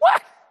house. He goes,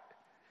 what?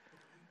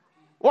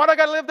 Why do I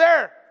got to live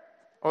there?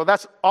 Well,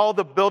 that's all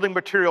the building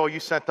material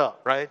you sent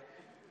up, right?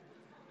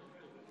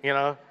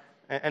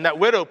 And that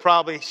widow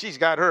probably, she's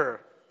got her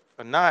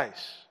a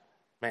nice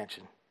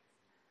mansion,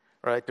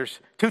 right? There's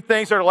two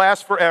things that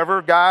last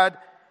forever, God's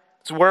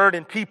word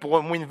and people.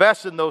 And we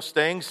invest in those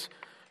things,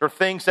 or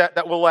things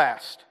that will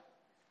last.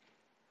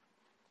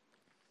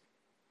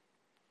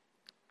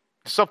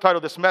 The subtitle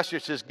of this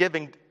message is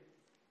Giving.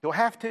 You'll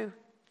have to.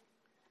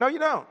 No, you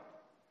don't.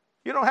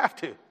 You don't have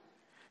to.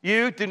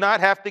 You do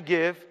not have to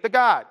give to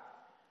God.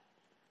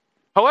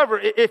 However,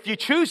 if you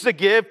choose to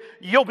give,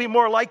 you'll be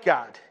more like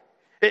God.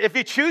 If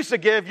you choose to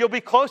give, you'll be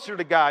closer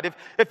to God.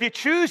 If you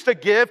choose to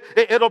give,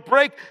 it'll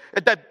break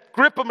that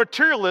grip of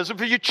materialism.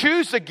 If you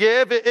choose to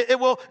give, it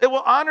will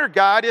honor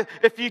God.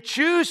 If you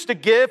choose to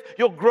give,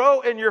 you'll grow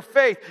in your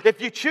faith.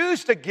 If you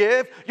choose to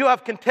give, you'll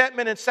have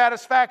contentment and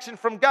satisfaction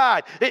from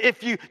God.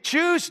 If you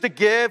choose to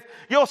give,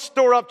 you'll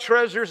store up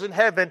treasures in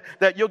heaven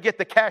that you'll get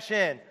to cash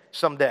in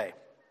someday.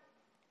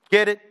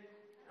 Get it?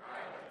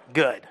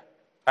 Good.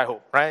 I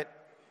hope, right?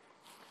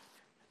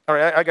 All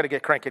right, I got to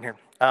get cranking here.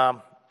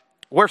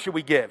 Where should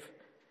we give?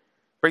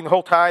 Bring the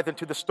whole tithe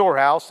into the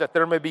storehouse, that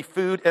there may be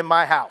food in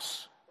my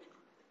house.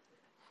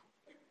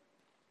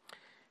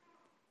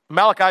 In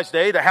Malachi's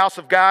day, the house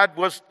of God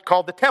was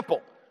called the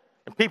temple.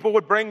 And people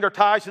would bring their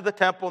tithes to the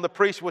temple, and the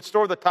priests would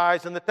store the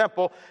tithes in the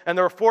temple. And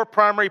there were 4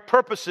 primary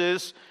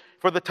purposes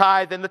for the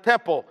tithe in the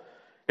temple.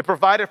 It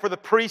provided for the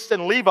priests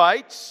and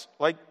Levites,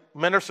 like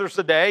ministers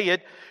today.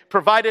 It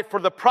provided for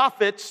the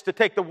prophets to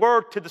take the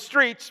word to the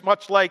streets,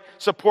 much like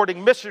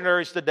supporting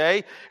missionaries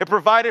today. It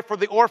provided for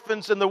the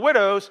orphans and the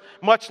widows,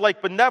 much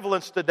like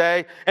benevolence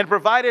today. And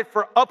provided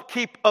for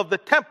upkeep of the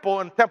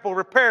temple and temple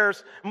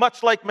repairs,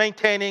 much like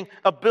maintaining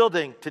a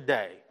building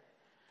today.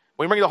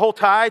 When you bring the whole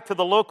tithe to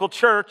the local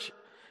church,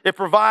 it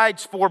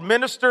provides for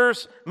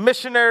ministers,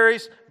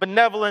 missionaries,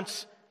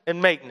 benevolence,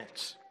 and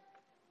maintenance.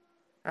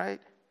 Right?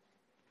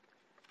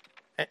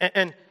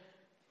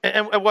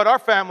 And what our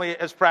family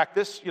has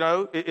practiced,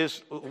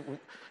 is,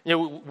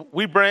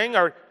 we bring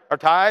our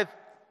tithe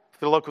to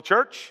the local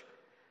church,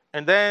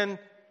 and then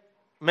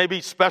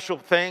maybe special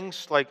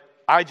things like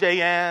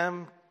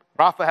IJM,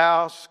 Rafa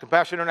House,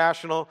 Compassion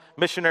International,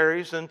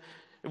 missionaries, and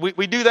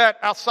we do that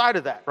outside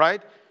of that,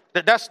 right?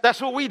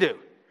 That's what we do.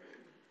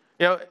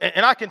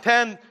 And I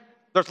contend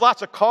there's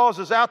lots of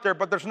causes out there,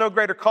 but there's no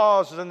greater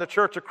cause than the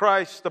Church of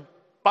Christ, the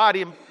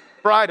body and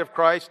bride of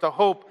Christ, the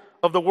hope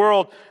of the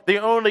world, the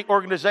only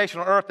organization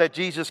on earth that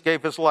Jesus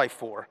gave his life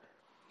for.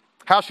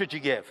 How should you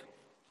give?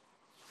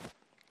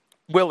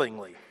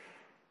 Willingly.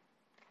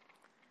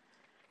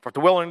 For if the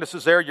willingness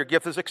is there, your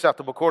gift is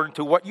acceptable according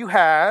to what you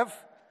have,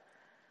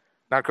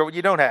 not according to what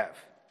you don't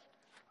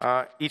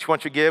have. Each one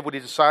should give what he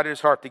decided in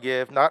his heart to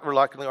give, not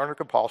reluctantly or under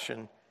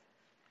compulsion,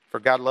 for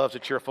God loves a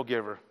cheerful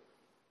giver.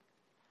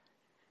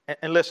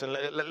 And listen,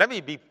 let me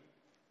be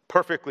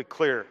perfectly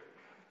clear,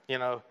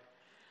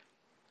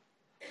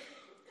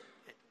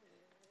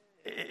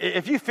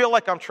 If you feel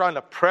like I'm trying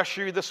to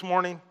pressure you this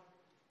morning,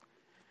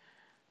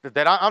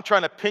 that I'm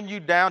trying to pin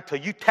you down till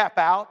you tap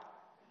out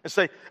and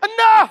say,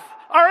 enough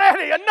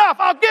already, enough,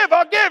 I'll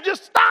give,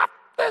 just stop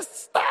this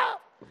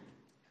stuff.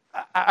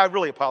 I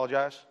really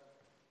apologize.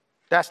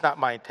 That's not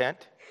my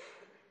intent.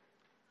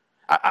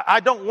 I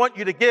don't want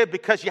you to give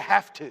because you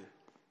have to.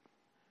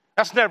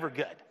 That's never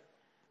good,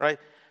 right?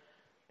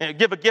 And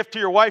give a gift to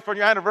your wife on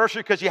your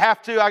anniversary because you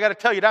have to. I got to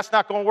tell you, that's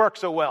not going to work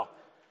so well.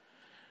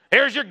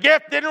 Here's your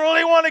gift. Didn't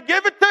really want to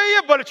give it to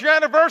you, but it's your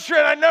anniversary,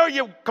 and I know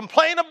you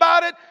complain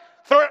about it,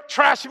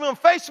 trash me on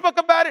Facebook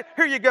about it.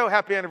 Here you go.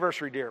 Happy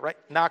anniversary, dear. Right?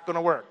 Not going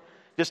to work.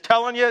 Just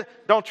telling you,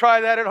 don't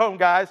try that at home,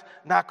 guys.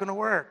 Not going to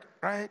work.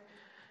 Right?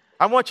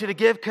 I want you to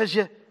give because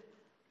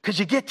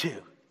you get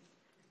to.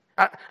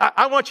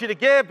 I want you to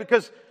give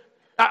because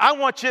I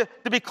want you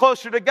to be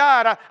closer to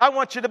God. I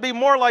want you to be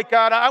more like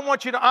God. I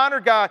want you to honor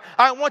God.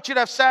 I want you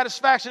to have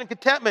satisfaction and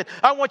contentment.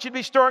 I want you to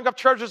be storing up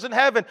treasures in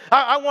heaven.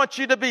 I want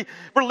you to be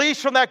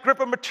released from that grip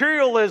of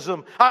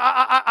materialism.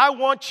 I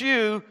want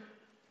you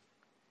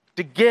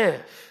to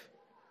give,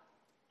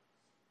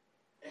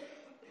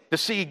 to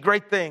see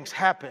great things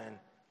happen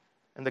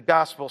and the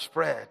gospel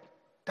spread.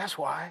 That's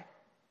why.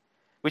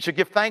 We should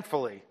give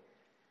thankfully.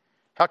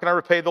 How can I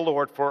repay the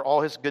Lord for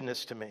all his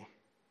goodness to me?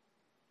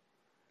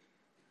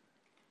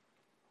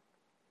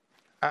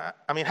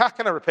 How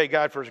can I repay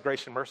God for his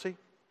grace and mercy?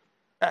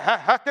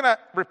 How can I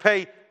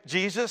repay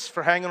Jesus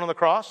for hanging on the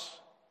cross?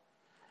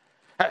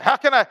 How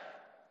can I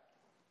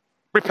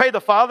repay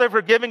the Father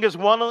for giving his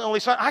one and only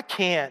Son? I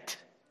can't.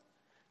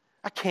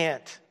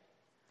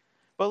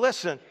 But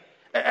listen,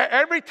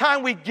 every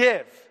time we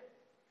give,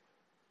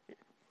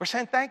 we're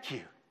saying thank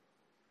you.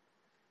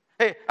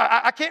 Hey,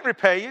 I can't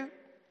repay you.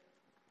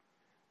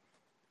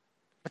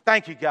 But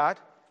thank you, God.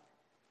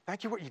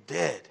 Thank you for what you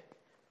did.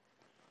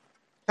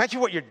 Thank you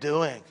for what you're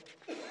doing.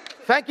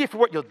 Thank you for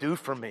what you'll do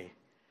for me.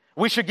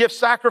 We should give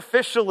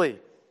sacrificially.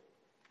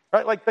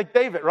 Right? Like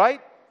David,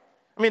 right?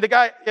 The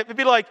guy, it'd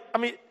be like,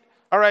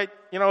 all right,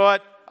 you know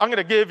what? I'm going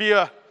to give you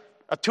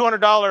a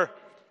 $200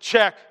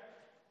 check,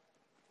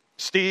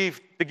 Steve,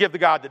 to give to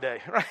God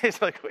today. Right?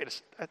 It's like, wait a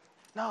second.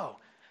 No.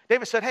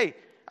 David said, hey,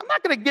 I'm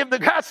not going to give to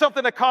God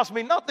something that costs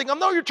me nothing. I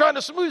know you're trying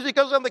to smooth me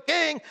because I'm the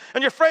king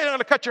and you're afraid I'm going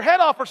to cut your head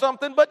off or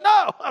something, but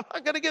no, I'm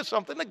not going to give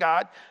something to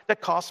God that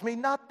costs me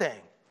nothing.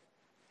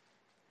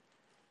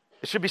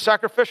 It should be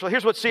sacrificial.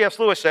 Here's what C.S.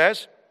 Lewis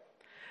says.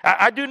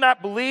 I do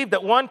not believe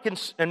that one can,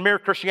 in mere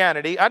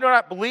Christianity, I do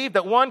not believe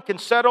that one can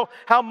settle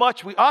how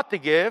much we ought to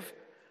give.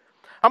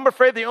 I'm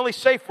afraid the only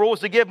safe rule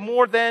is to give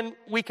more than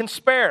we can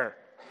spare.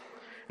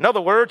 In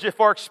other words, if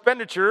our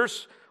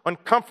expenditures on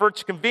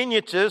comforts,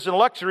 conveniences, and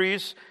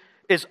luxuries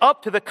is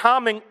up to the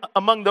common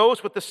among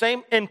those with the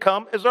same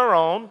income as our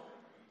own. In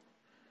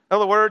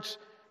other words,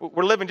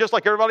 we're living just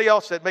like everybody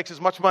else that makes as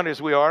much money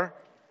as we are.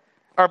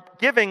 Our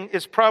giving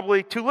is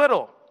probably too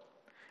little.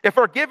 If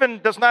our giving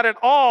does not at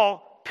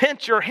all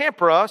pinch or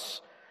hamper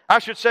us, I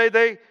should say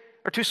they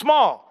are too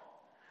small.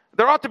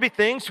 There ought to be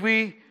things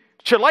we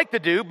should like to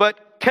do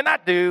but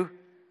cannot do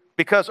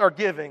because our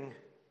giving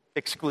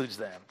excludes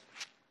them.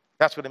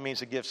 That's what it means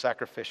to give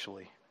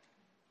sacrificially.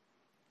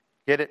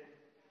 Get it?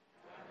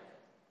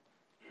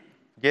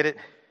 Get it?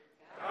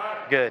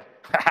 Good.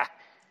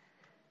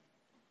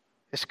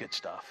 It's good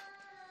stuff.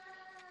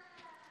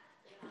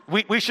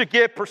 We should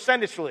give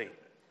percentagely.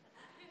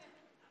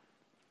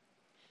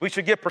 We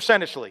should give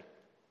percentagely.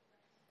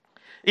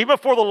 Even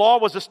before the law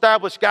was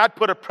established, God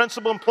put a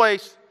principle in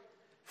place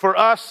for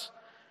us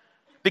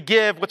to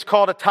give what's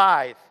called a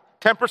tithe,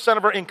 10%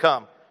 of our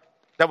income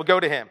that would go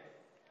to Him.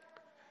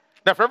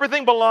 Now, if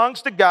everything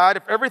belongs to God,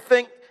 if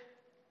everything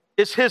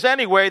is His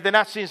anyway, then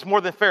that seems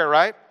more than fair,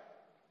 right?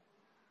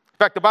 In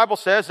fact, the Bible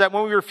says that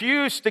when we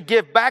refuse to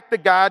give back to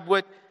God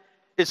what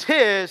is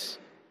His,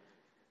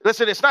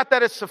 listen, it's not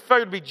that it's fair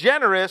to be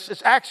generous,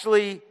 it's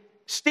actually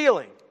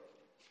stealing.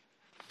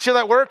 See how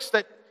that works?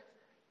 That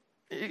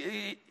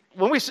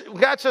when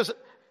God says,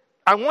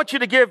 I want you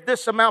to give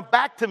this amount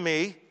back to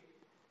me,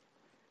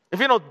 if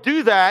you don't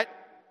do that,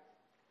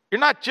 you're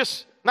not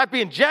just not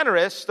being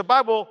generous. The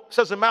Bible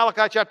says in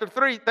Malachi chapter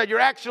 3 that you're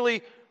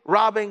actually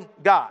robbing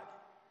God.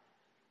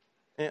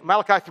 In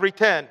Malachi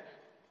 3:10,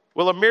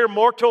 will a mere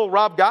mortal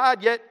rob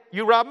God? Yet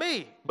you rob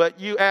me. But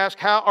you ask,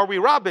 how are we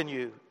robbing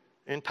you?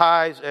 In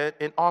tithes and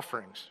in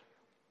offerings.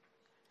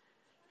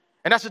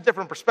 And that's a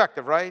different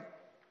perspective, right?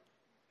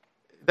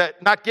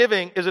 That not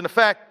giving is in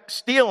effect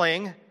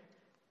stealing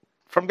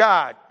from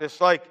God. It's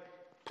like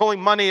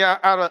pulling money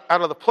out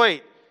of the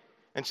plate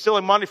and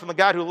stealing money from the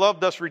God who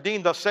loved us,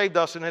 redeemed us, saved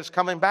us, and is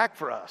coming back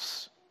for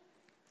us.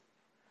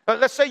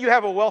 Let's say you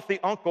have a wealthy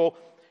uncle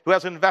who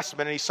has an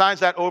investment, and he signs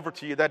that over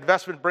to you. That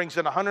investment brings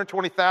in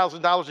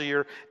 $120,000 a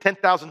year,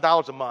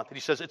 $10,000 a month. And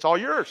he says, it's all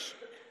yours.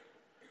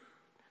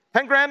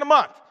 $10,000 a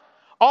month.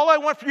 All I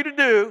want for you to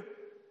do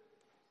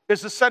is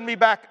to send me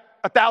back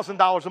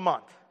 $1,000 a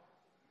month.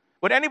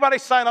 Would anybody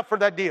sign up for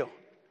that deal?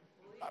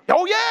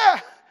 Oh, yeah.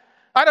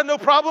 I'd have no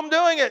problem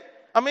doing it.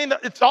 I mean,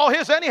 it's all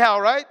his anyhow,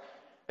 right?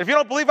 If you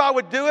don't believe I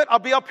would do it, I'll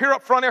be up here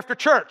up front after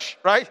church,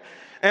 right?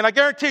 And I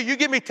guarantee you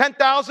give me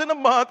 $10,000 a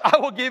month, I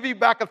will give you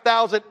back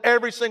 $1,000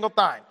 every single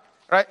time,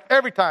 right?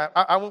 Every time.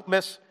 I won't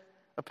miss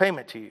a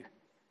payment to you,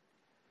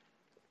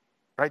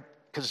 right?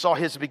 Because it's all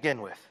his to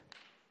begin with.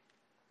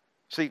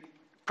 See,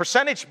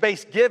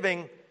 percentage-based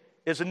giving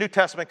is a New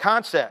Testament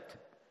concept.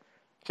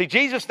 See,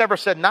 Jesus never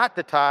said not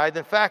to tithe.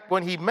 In fact,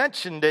 when he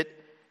mentioned it,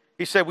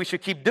 he said we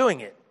should keep doing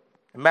it.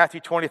 In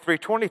Matthew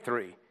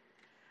 23:23.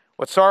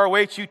 What sorrow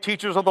awaits you,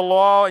 teachers of the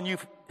law, and you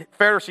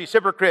Pharisees,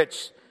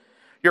 hypocrites.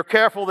 You're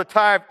careful to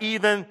tithe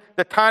even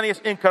the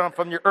tiniest income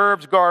from your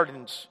herbs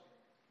gardens,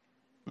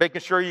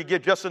 making sure you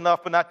give just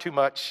enough but not too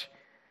much,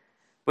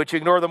 but you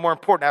ignore the more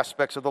important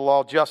aspects of the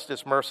law,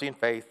 justice, mercy, and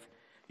faith.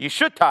 You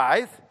should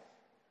tithe,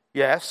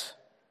 yes,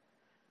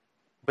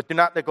 but do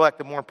not neglect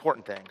the more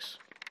important things.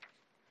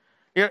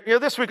 You know,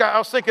 this week I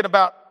was thinking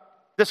about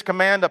this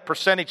command of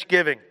percentage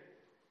giving,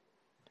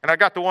 and I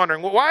got to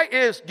wondering, well, why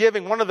is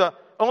giving one of the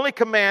only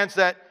commands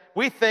that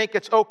we think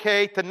it's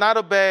okay to not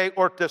obey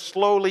or to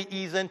slowly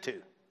ease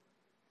into?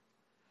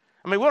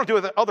 I mean, we don't do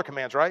it with other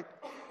commands, right?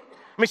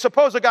 I mean,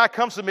 suppose a guy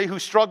comes to me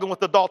who's struggling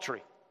with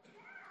adultery.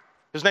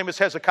 His name is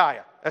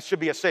Hezekiah. That should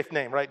be a safe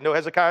name, right? No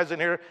Hezekiah's in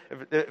here.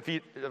 If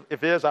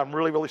it is, I'm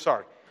really, really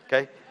sorry,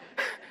 okay?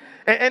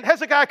 And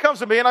Hezekiah comes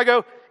to me, and I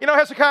go, you know,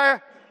 Hezekiah,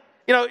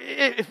 you know,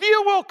 if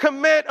you will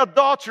commit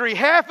adultery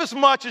half as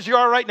much as you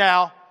are right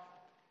now,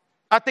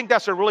 I think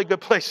that's a really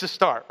good place to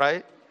start,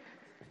 right?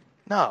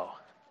 No.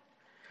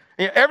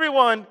 You know,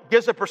 everyone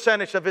gives a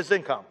percentage of his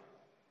income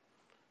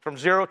from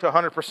 0 to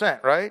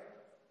 100%, right?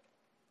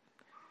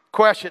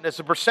 Question, is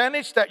the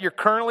percentage that you're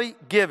currently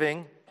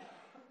giving,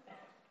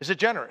 is it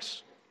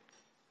generous?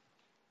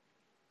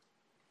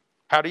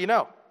 How do you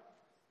know?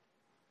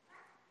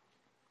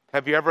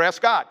 Have you ever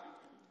asked God?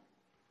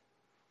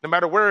 No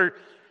matter where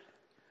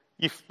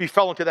you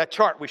fell into that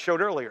chart we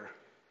showed earlier.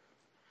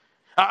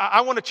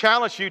 I want to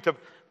challenge you to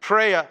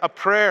pray a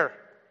prayer,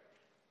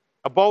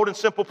 a bold and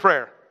simple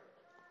prayer.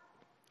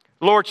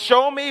 Lord,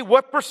 show me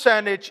what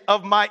percentage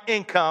of my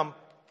income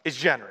is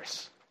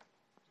generous.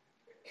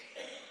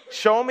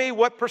 Show me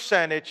what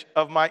percentage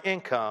of my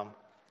income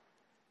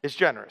is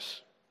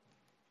generous.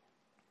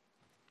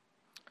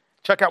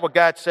 Check out what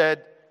God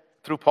said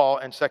through Paul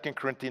in 2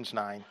 Corinthians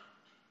 9.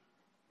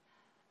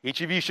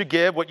 Each of you should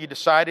give what you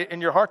decided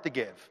in your heart to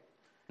give,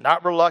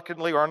 not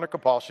reluctantly or under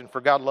compulsion, for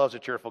God loves a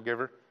cheerful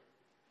giver.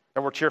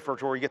 That word cheerful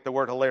is where you get the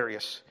word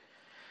hilarious.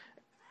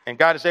 And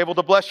God is able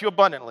to bless you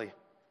abundantly.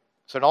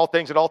 So in all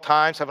things at all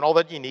times, having all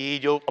that you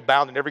need, you'll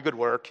abound in every good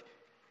work.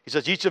 He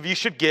says each of you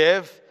should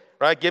give,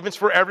 right? Giving's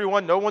for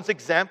everyone. No one's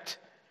exempt,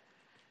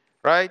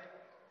 right?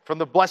 from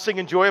the blessing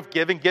and joy of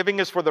giving. Giving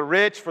is for the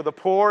rich, for the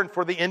poor, and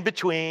for the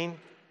in-between.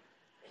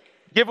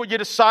 Give what you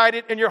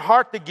decided in your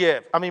heart to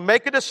give. I mean,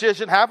 make a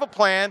decision, have a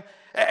plan,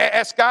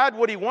 ask God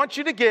what he wants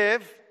you to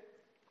give,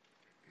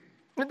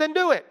 and then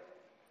do it.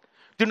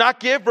 Do not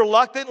give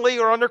reluctantly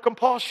or under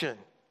compulsion.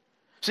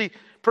 See,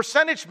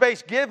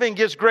 percentage-based giving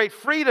gives great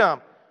freedom.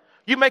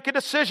 You make a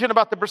decision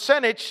about the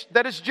percentage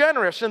that is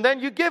generous, and then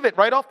you give it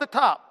right off the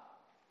top.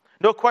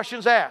 No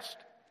questions asked.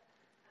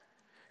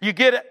 You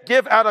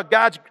give out of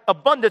God's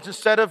abundance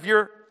instead of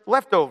your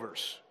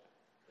leftovers.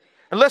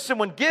 And listen,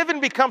 when giving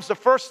becomes the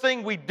first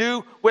thing we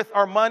do with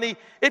our money,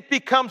 it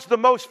becomes the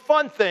most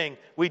fun thing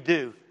we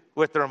do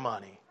with our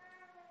money.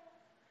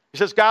 He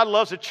says God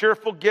loves a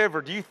cheerful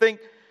giver. Do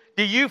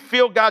you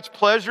feel God's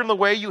pleasure in the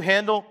way you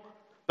handle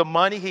the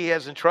money he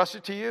has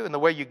entrusted to you and the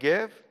way you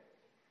give?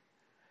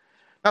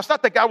 Now, it's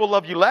not that God will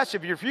love you less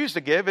if you refuse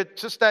to give.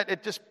 It's just that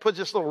it just puts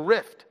this little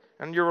rift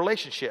in your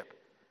relationship.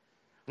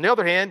 On the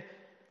other hand,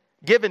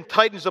 giving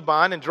tightens the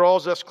bond and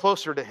draws us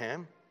closer to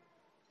him.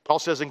 Paul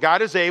says, and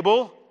God is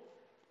able.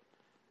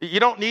 You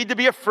don't need to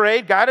be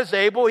afraid. God is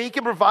able. He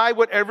can provide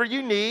whatever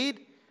you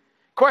need.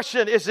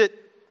 Question, is it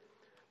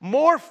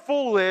more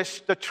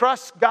foolish to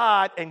trust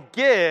God and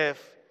give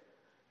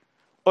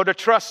or to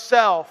trust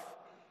self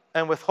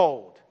and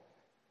withhold?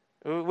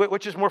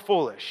 Which is more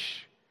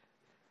foolish?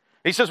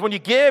 He says, when you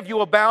give,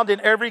 you abound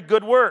in every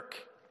good work.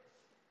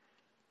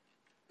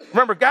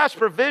 Remember, God's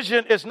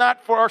provision is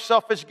not for our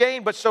selfish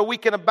gain, but so we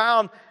can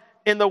abound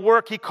in the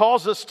work he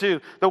calls us to,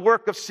 the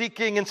work of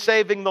seeking and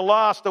saving the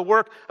lost, the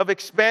work of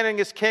expanding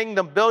his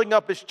kingdom, building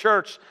up his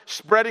church,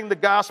 spreading the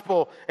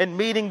gospel, and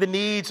meeting the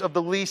needs of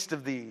the least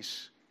of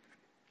these.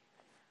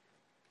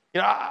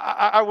 You know,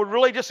 I would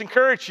really just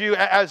encourage you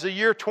as the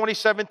year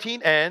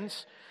 2017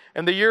 ends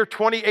and the year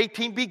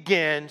 2018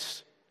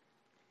 begins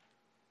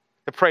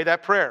to pray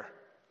that prayer.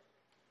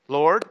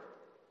 Lord,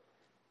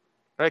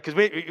 right? Because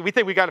we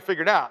think we got to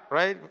figure it out,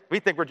 right? We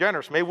think we're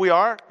generous. Maybe we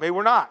are, maybe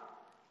we're not.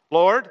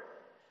 Lord,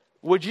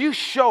 would you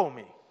show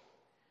me,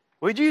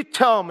 would you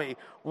tell me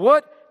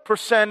what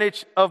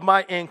percentage of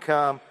my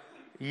income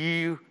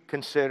you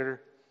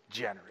consider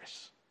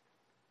generous?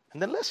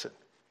 And then listen.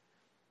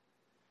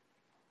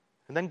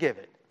 And then give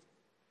it.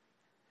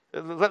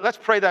 Let's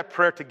pray that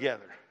prayer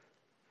together.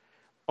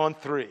 On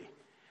 3.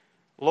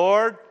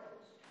 Lord,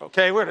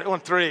 okay, we're on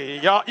 3.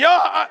 Y'all,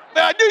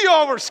 I knew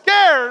y'all were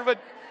scared, but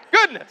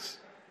goodness.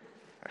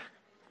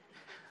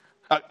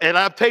 And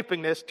I'm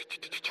taping this.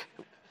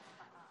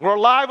 We're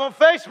live on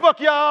Facebook,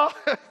 y'all.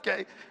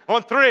 Okay,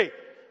 on 3.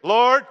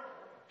 Lord,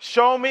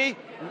 show me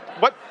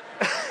what.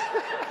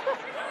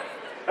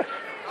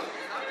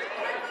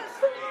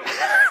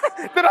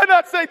 Did I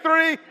not say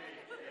 3?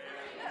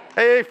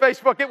 Hey,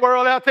 Facebook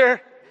world out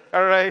there.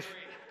 All right.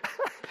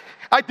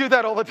 I do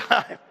that all the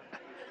time.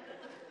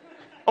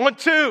 On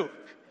 2.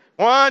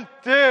 1,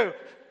 2.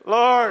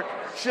 Lord,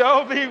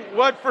 show me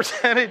what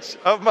percentage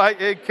of my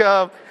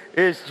income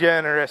is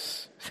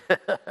generous.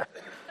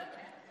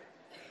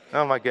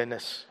 Oh, my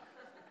goodness.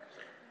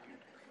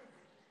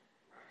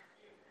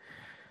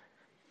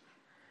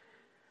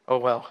 Oh,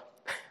 well.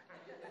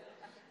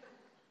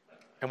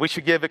 And we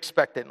should give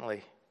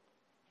expectantly.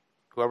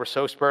 Whoever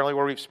sows sparingly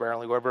will reap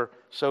sparingly. Whoever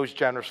sows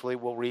generously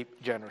will reap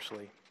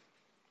generously.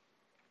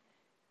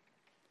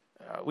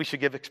 We should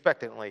give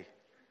expectantly.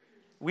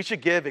 We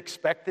should give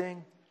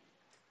expecting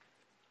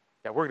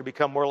that we're going to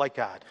become more like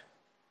God.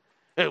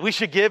 We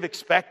should give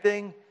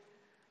expecting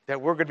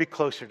that we're going to be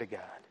closer to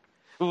God.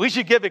 We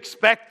should give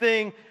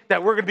expecting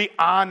that we're going to be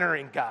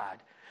honoring God.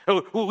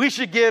 We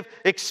should give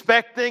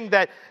expecting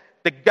that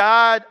the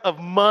God of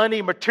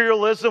money,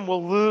 materialism,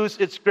 will lose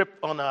its grip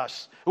on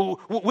us.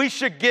 We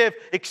should give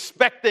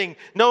expecting,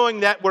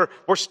 knowing that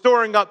we're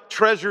storing up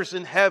treasures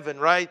in heaven,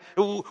 right?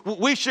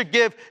 We should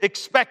give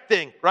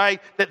expecting,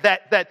 right,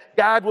 that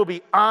God will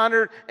be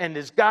honored and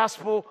his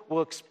gospel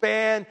will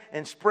expand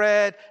and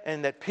spread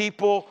and that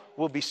people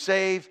will be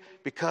saved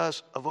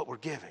because of what we're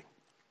giving.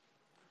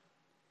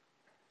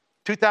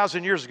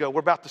 2,000 years ago, we're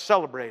about to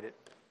celebrate it.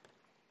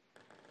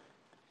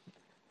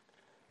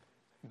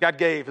 God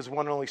gave his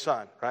one and only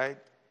son, right?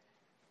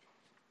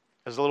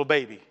 As a little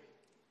baby.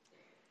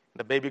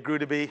 The baby grew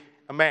to be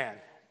a man. And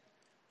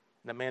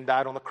the man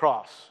died on the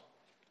cross,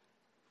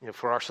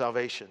 for our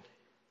salvation.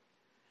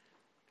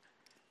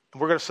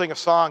 And we're going to sing a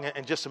song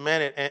in just a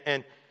minute.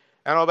 And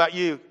I don't know about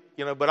you,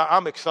 but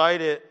I'm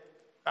excited.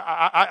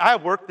 I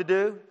have work to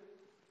do.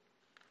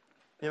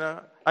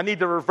 I need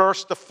to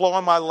reverse the flow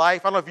in my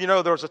life. I don't know if you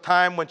know, there was a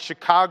time when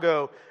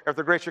Chicago, after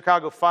the Great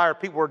Chicago Fire,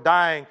 people were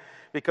dying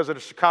because of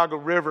the Chicago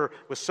River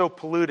was so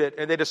polluted,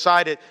 and they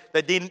decided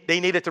that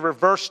they needed to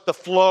reverse the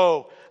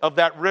flow of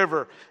that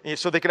river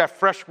so they could have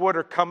fresh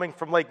water coming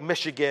from Lake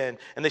Michigan.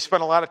 And they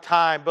spent a lot of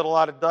time, built a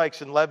lot of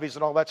dikes and levees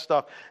and all that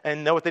stuff.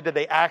 And know what they did?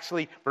 They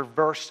actually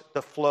reversed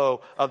the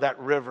flow of that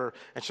river.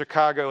 And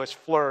Chicago has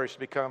flourished,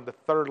 become the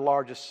 3rd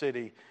largest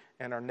city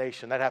in our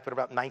nation. That happened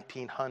about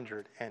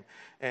 1900.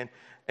 And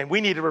we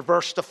need to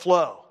reverse the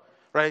flow.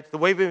 Right? The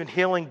way we've been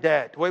healing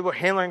debt, the way we're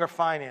handling our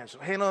finances,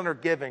 handling our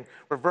giving,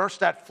 reverse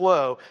that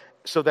flow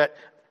so that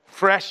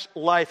fresh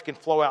life can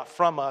flow out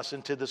from us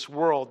into this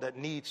world that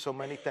needs so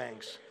many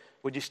things.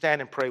 Would you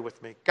stand and pray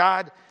with me?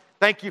 God,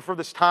 thank you for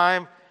this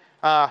time.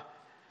 Lord,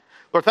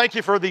 thank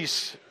you for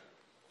these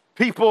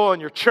people in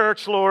your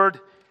church, Lord.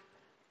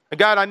 And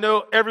God, I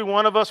know every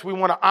one of us, we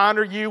want to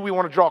honor you. We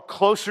want to draw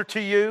closer to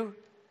you.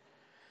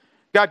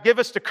 God, give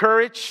us the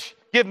courage.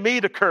 Give me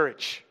the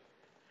courage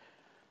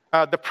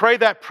to pray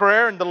that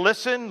prayer and to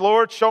listen.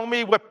 Lord, show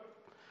me what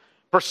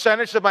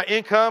percentage of my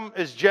income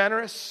is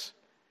generous.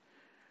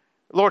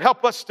 Lord,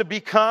 help us to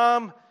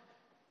become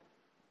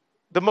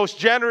the most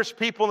generous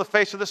people on the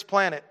face of this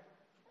planet.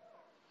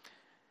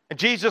 And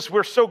Jesus,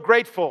 we're so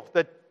grateful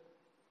that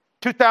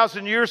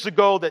 2,000 years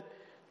ago that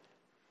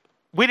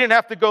we didn't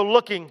have to go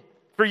looking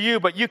for you,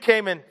 but you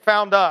came and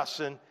found us.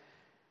 And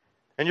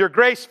your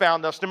grace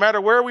found us. No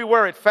matter where we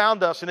were, it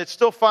found us, and it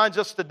still finds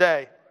us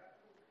today.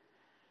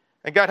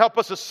 And God, help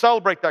us to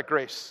celebrate that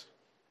grace.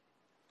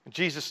 In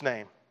Jesus'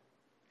 name,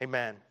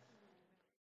 amen.